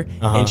blaster,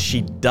 and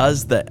she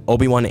does the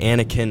Obi Wan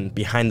Anakin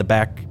behind the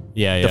back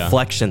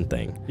deflection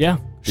thing. Yeah,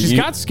 she's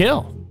got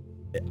skill.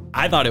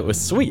 I thought it was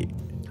sweet.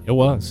 It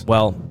was.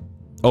 Well,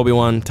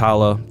 Obi-Wan,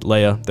 Tala,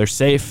 Leia, they're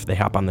safe. They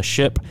hop on the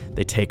ship.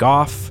 They take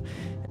off.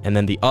 And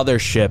then the other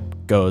ship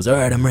goes, all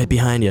right, I'm right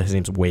behind you. His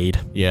name's Wade.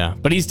 Yeah,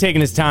 but he's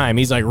taking his time.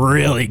 He's like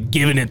really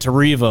giving it to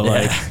Reva.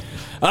 Like,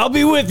 I'll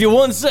be with you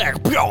 1 sec.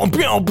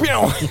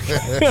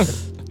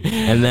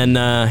 And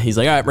then he's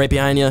like, all right, right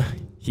behind you.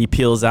 He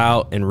peels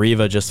out, and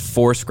Reva just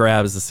force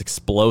grabs this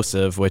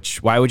explosive,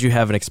 which, why would you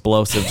have an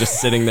explosive just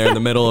sitting there in the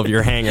middle of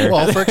your hangar?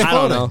 Well, for I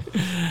don't know.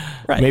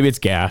 Right. Maybe it's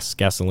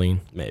gasoline.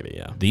 Maybe,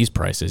 yeah. These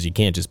prices, you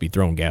can't just be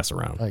throwing gas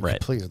around.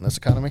 Right. Please, in this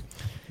economy.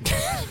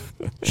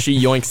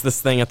 She yoinks this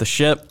thing at the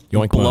ship,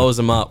 blows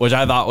him up, which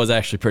I thought was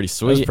actually pretty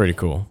sweet. It was pretty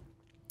cool.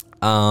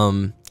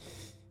 And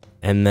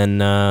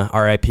then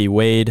R.I.P.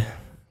 Wade,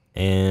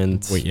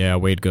 and...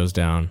 Wade goes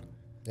down.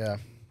 Yeah.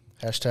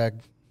 Hashtag...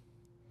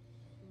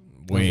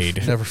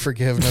 Wade. Never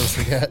forgive, never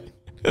forget.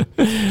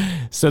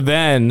 So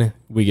then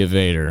we get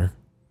Vader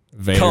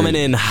coming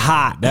in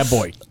hot. That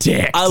boy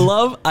dick. I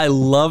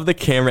love the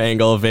camera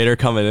angle of Vader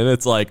coming in.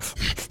 It's like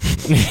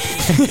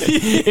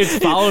it's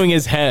following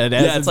his head.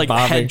 As it's like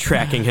bobbing. head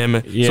tracking him.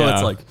 Yeah. So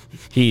it's like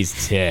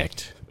he's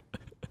ticked.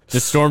 The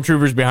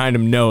stormtroopers behind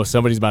him know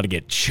somebody's about to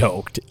get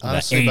choked.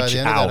 Honestly, by the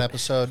end of that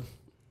episode,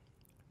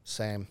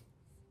 same.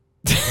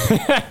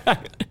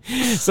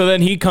 So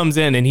then he comes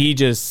in and he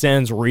just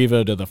sends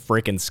Reva to the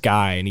freaking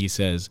sky, and he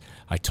says,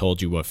 I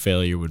told you what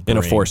failure would bring.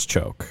 In a force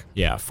choke.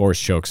 Yeah, force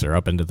chokes her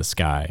up into the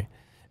sky.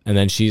 And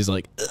then she's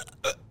like,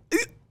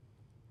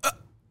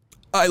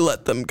 I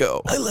let them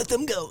go.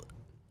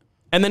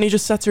 And then he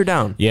just sets her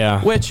down.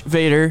 Yeah. Which,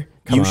 Vader,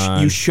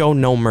 you show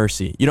no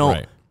mercy. You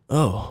don't,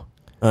 I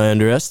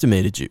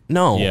underestimated you.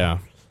 No. Yeah.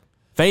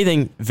 If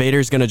anything,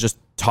 Vader's going to just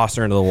toss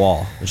her into the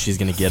wall, and she's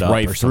going to get up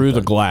right or through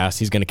something. the glass.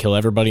 He's going to kill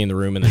everybody in the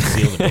room and then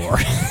seal the door.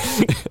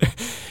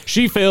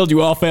 She failed.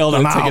 You all failed.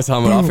 I'm out. Take his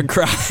helmet off and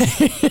cry.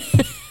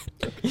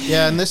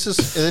 Yeah, and this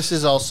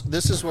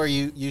is where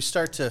you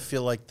start to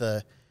feel like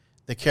the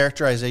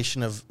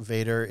characterization of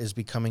Vader is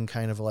becoming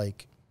kind of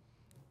like,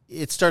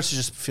 it starts to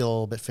just feel a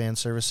little bit fan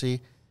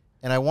servicey.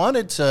 And I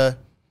wanted to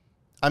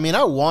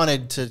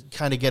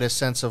kind of get a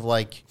sense of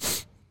like,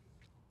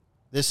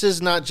 this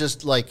is not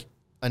just like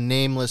a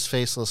nameless,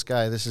 faceless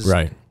guy. This is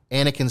Right.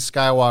 Anakin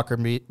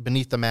Skywalker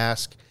beneath the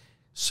mask.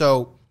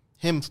 So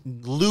him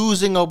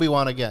losing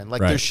Obi-Wan again.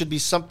 Like, Right. there should be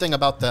something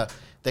about the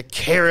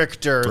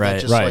character Right.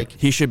 that just Right. like...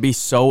 He should be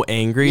so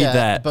angry Yeah,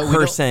 that but we her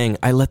don't- saying,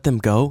 I let them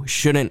go,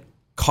 shouldn't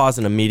cause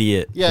an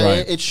immediate... Yeah,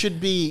 Right. it should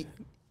be...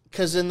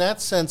 Because in that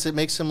sense, it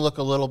makes him look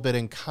a little bit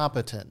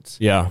incompetent.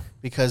 Yeah.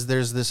 Because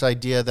there's this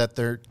idea that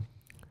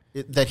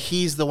that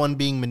he's the one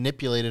being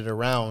manipulated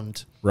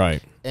around.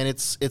 Right. And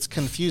it's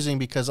confusing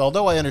because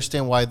although I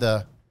understand why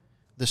the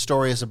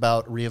story is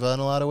about Reva in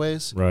a lot of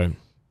ways, Right.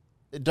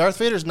 Darth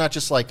Vader's not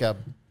just like a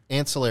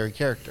ancillary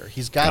character.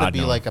 He's got to God,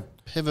 be no. like a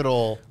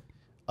pivotal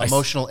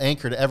emotional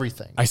anchor to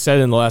everything. I said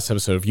in the last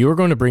episode, if you were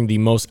going to bring the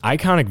most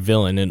iconic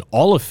villain in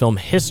all of film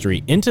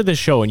history into the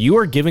show, and you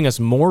are giving us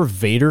more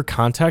Vader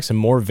context and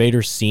more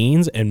Vader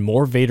scenes and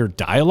more Vader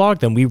dialogue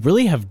than we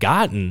really have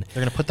gotten,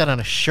 They're going to put that on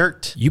a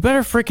shirt. you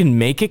better freaking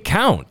make it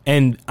count.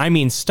 And I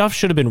mean, stuff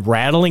should have been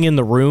rattling in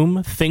the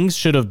room. Things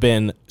should have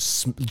been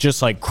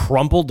just like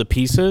crumpled to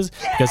pieces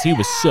because he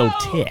was so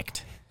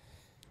ticked.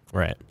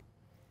 Right.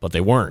 But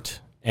they weren't.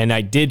 And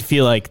I did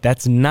feel like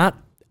that's not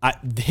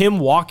him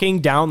walking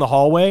down the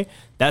hallway.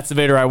 That's the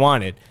Vader I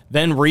wanted.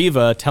 Then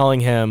Reva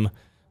telling him,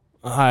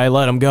 I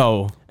let him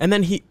go. And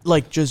then he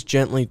like just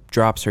gently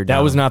drops her down.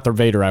 That was not the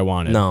Vader I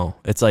wanted. No,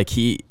 it's like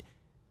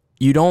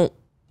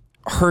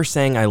her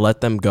saying I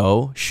let them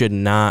go should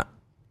not,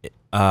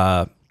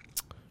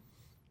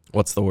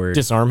 what's the word?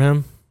 Disarm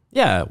him?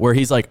 Yeah, where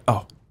he's like,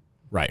 oh,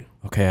 Right.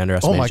 okay, I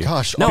underestimated Oh my you.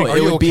 gosh. No, Are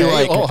it you would be okay?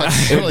 like, Oh,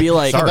 it would be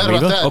like, Sorry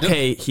about that.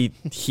 okay,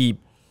 he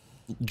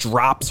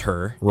drops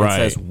her Right.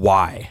 and says,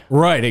 why?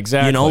 Right,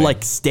 exactly. You know,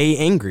 like, stay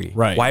angry.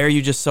 Right. Why are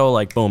you just so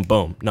like, boom,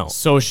 boom? No.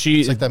 So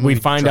like that we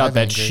movie find Drive out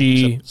that Angry,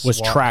 she except was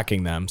SWAT.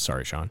 tracking them.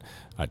 Sorry, Sean.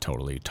 I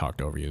totally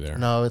talked over you there.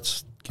 No,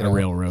 it's... I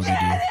railroaded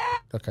you.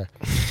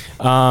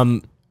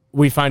 Okay.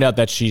 We find out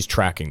that she's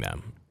tracking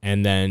them.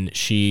 And then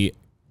she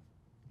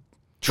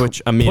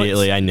Which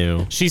immediately I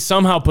knew. She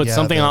somehow put Yeah,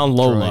 something the on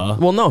Lola.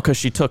 Well, no, because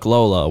she took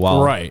Lola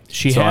while... Right.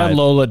 She So had I-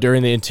 Lola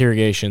during the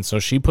interrogation, so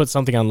she put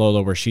something on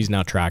Lola where she's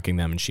now tracking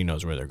them and she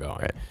knows where they're going.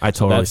 Right. I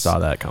totally that's- saw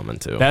that coming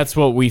too. That's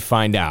what we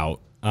find out.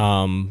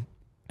 And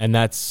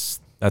that's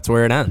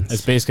where it ends.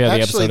 that's basically how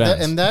the episode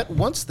ends. And that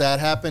once that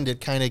happened,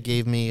 it kind of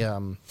gave me,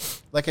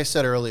 like I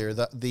said earlier,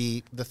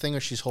 the thing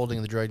where she's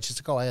holding the droid. She's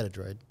like, "Oh, I had a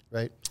droid,"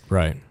 right?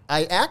 Right.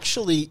 I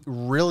actually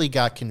really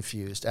got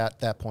confused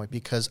at that point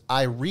because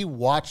I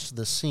rewatched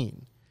the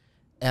scene,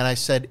 and I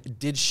said,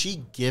 "Did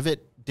she give the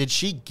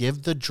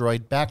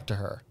droid back to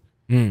her?"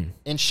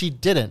 And she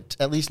didn't.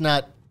 At least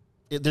not.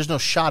 There's no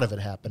shot of it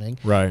happening.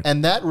 Right.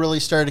 And that really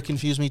started to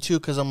confuse me too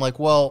because I'm like,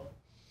 well.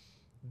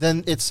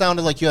 Then it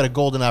sounded like you had a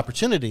golden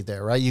opportunity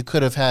there, right? You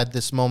could have had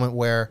this moment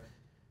where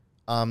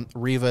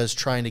Reva is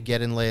trying to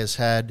get in Leia's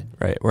head.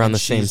 Right, we're on and the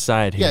same she's-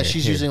 side here. Yeah,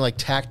 she's Here. using like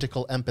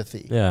tactical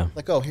empathy. Yeah.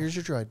 Like, oh, here's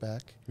your droid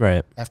back.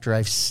 Right. After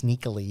I've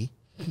sneakily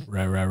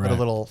Right. put a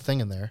little thing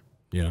in there.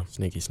 Yeah.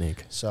 Sneaky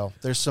sneak. So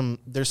there's some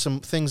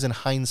things in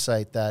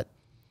hindsight that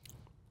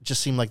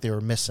just seem like they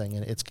were missing,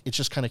 and it's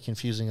just kind of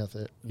confusing that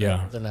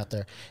they're not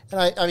there.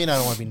 And I mean, I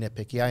don't want to be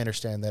nitpicky. I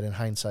understand that in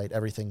hindsight,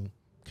 everything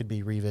could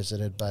be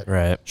revisited, but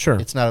Right. Sure.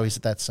 it's not always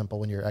that simple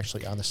when you're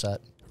actually on the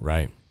set.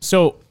 Right.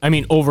 So, I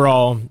mean,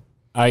 overall,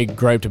 I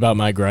griped about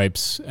my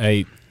gripes.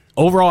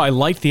 Overall, I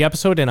liked the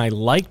episode and I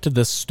liked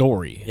the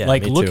story. Yeah,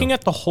 like me too. looking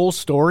at the whole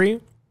story,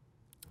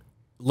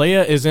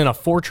 Leia is in a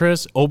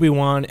fortress,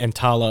 Obi-Wan and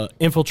Tala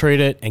infiltrate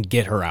it and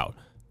get her out.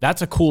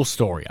 That's a cool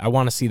story. I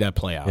want to see that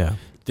play out. Yeah.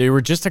 There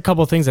were just a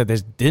couple of things that they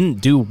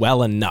didn't do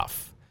well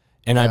enough.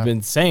 And I've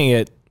been saying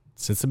it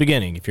since the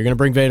beginning. If you're going to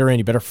bring Vader in,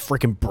 you better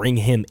freaking bring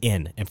him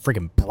in and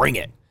freaking bring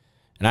it.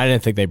 And I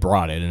didn't think they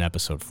brought it in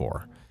episode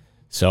 4.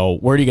 So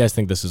where do you guys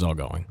think this is all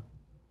going?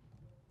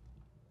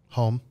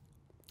 Home.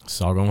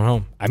 It's all going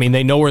home. I mean,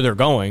 they know where they're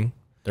going.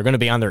 They're going to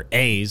be on their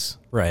A's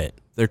Right.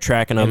 They're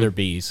tracking and them. their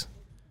B's.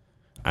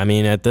 I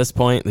mean, at this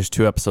point, there's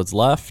 2 episodes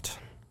left.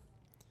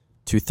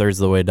 2/3 of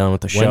the way done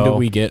with the show. When do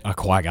we get a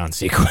Qui-Gon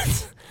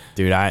sequence?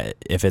 Dude,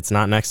 if it's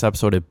not next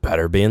episode, it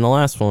better be in the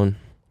last one.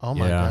 Oh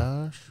my Yeah.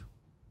 gosh.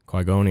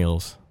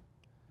 Qui-Gonials.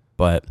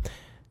 But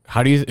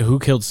Who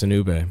killed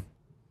Sanube?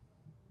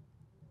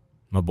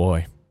 My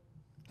boy.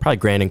 probably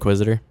Grand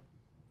Inquisitor.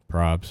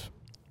 Probs.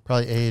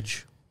 Probably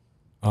age,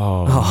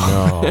 Oh,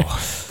 no.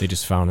 They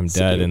just found him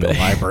dead in the Sanube.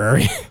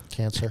 library.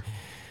 cancer.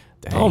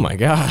 Dang. Oh, my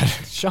God.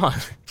 Sean.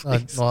 Well,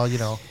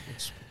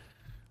 it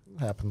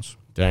happens.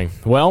 Dang.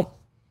 Well,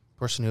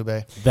 Poor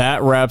Sanube.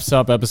 that wraps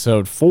up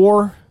episode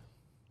 4.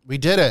 We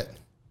did it.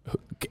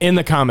 In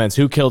the comments,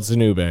 who killed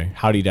Sanube?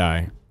 How'd he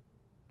die?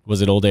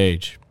 Was it old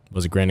age?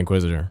 Was it Grand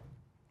Inquisitor?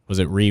 Was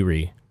it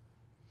Riri?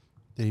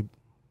 Did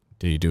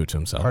Did he do it to he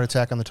himself? heart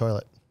attack on the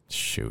toilet?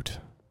 Shoot.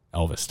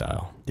 Elvis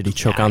style. Did he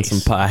choke on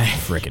some pie?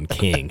 Frickin'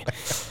 king.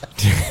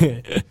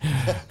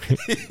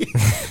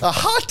 A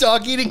hot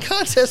dog eating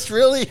contest,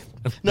 really?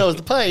 No, it was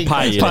the pie eating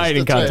Pie contest. eating. Pie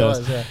eating That's what it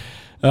contest. was,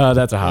 yeah.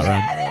 That's a hot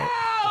run.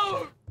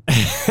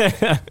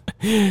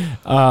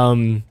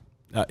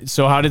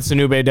 So how did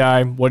Sanube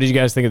die? What did you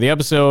guys think of the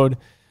episode?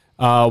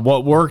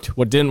 What worked?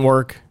 What didn't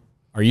work?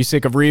 Are you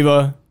sick of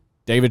Reva?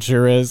 David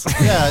sure is.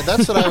 Yeah,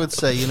 that's what I would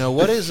say. You know,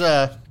 what is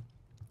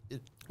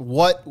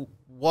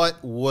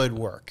what would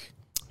work?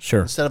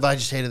 Sure. Instead of I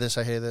just hated this,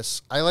 I hated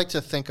this. I like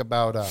to think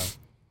about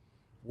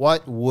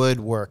what would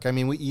work. I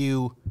mean,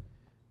 you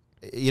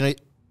know,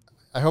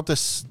 I hope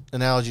this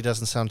analogy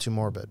doesn't sound too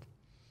morbid.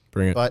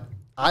 Bring it. But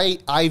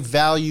I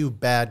value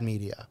bad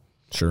media.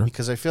 Sure.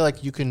 Because I feel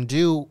like you can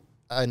do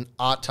an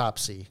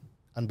autopsy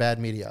on bad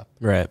media.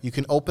 Right. You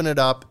can open it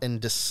up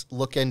and just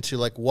look into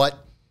like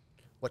what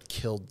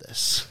killed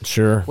this.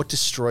 Sure. What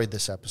destroyed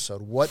this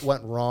episode? What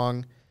went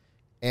wrong?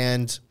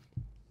 And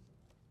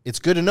it's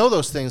good to know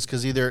those things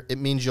because either it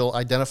means you'll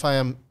identify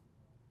them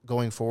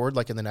going forward,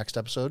 like in the next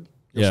episode,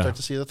 you'll start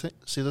to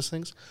see those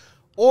things,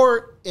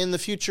 or in the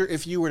future,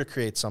 if you were to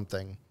create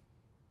something,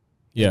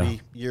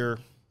 maybe you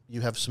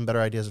have some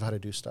better ideas of how to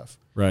do stuff.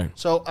 Right.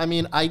 So I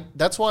mean,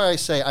 that's why I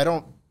say I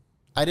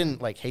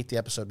didn't like hate the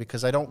episode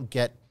because I don't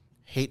get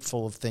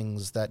hateful of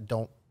things that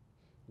don't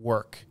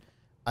work.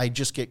 I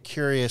just get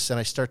curious and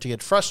I start to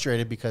get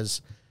frustrated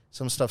because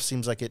some stuff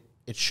seems like it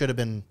should have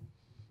been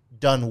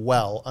done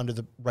well under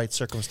the right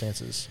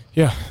circumstances.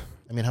 Yeah.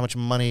 I mean, how much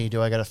money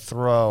do I got to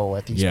throw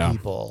at these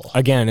people?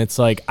 Again, it's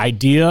like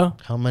idea.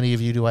 How many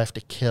of you do I have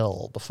to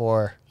kill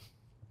before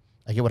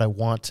I get what I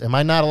want? Am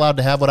I not allowed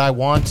to have what I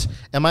want?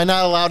 Am I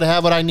not allowed to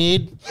have what I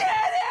need? Get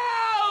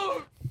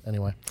out!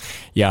 Anyway.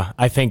 Yeah,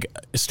 I think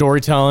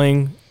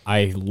storytelling,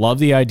 I love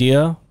the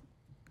idea.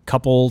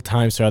 Couple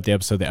times throughout the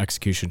episode, the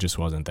execution just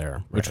wasn't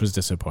there, which was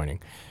disappointing.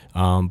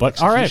 But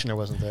all right. Executioner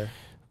wasn't there.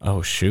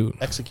 Oh, shoot.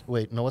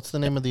 Wait, no, what's the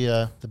name of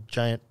the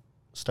giant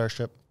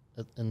starship?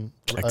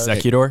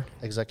 Executor?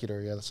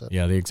 Executor, yeah, that's it.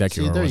 Yeah, the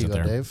executor See, there you wasn't go,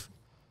 there. Dave.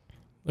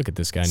 Look at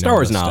this guy. Star knowing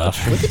Wars this knowledge.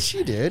 stuff. Look at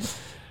you, dude.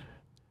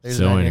 There's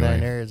So 99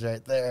 anyway. nerds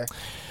right there.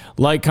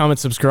 Like, comment,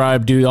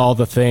 subscribe, do all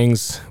the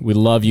things. We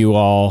love you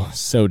all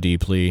so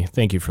deeply.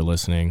 Thank you for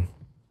listening.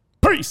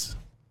 Peace.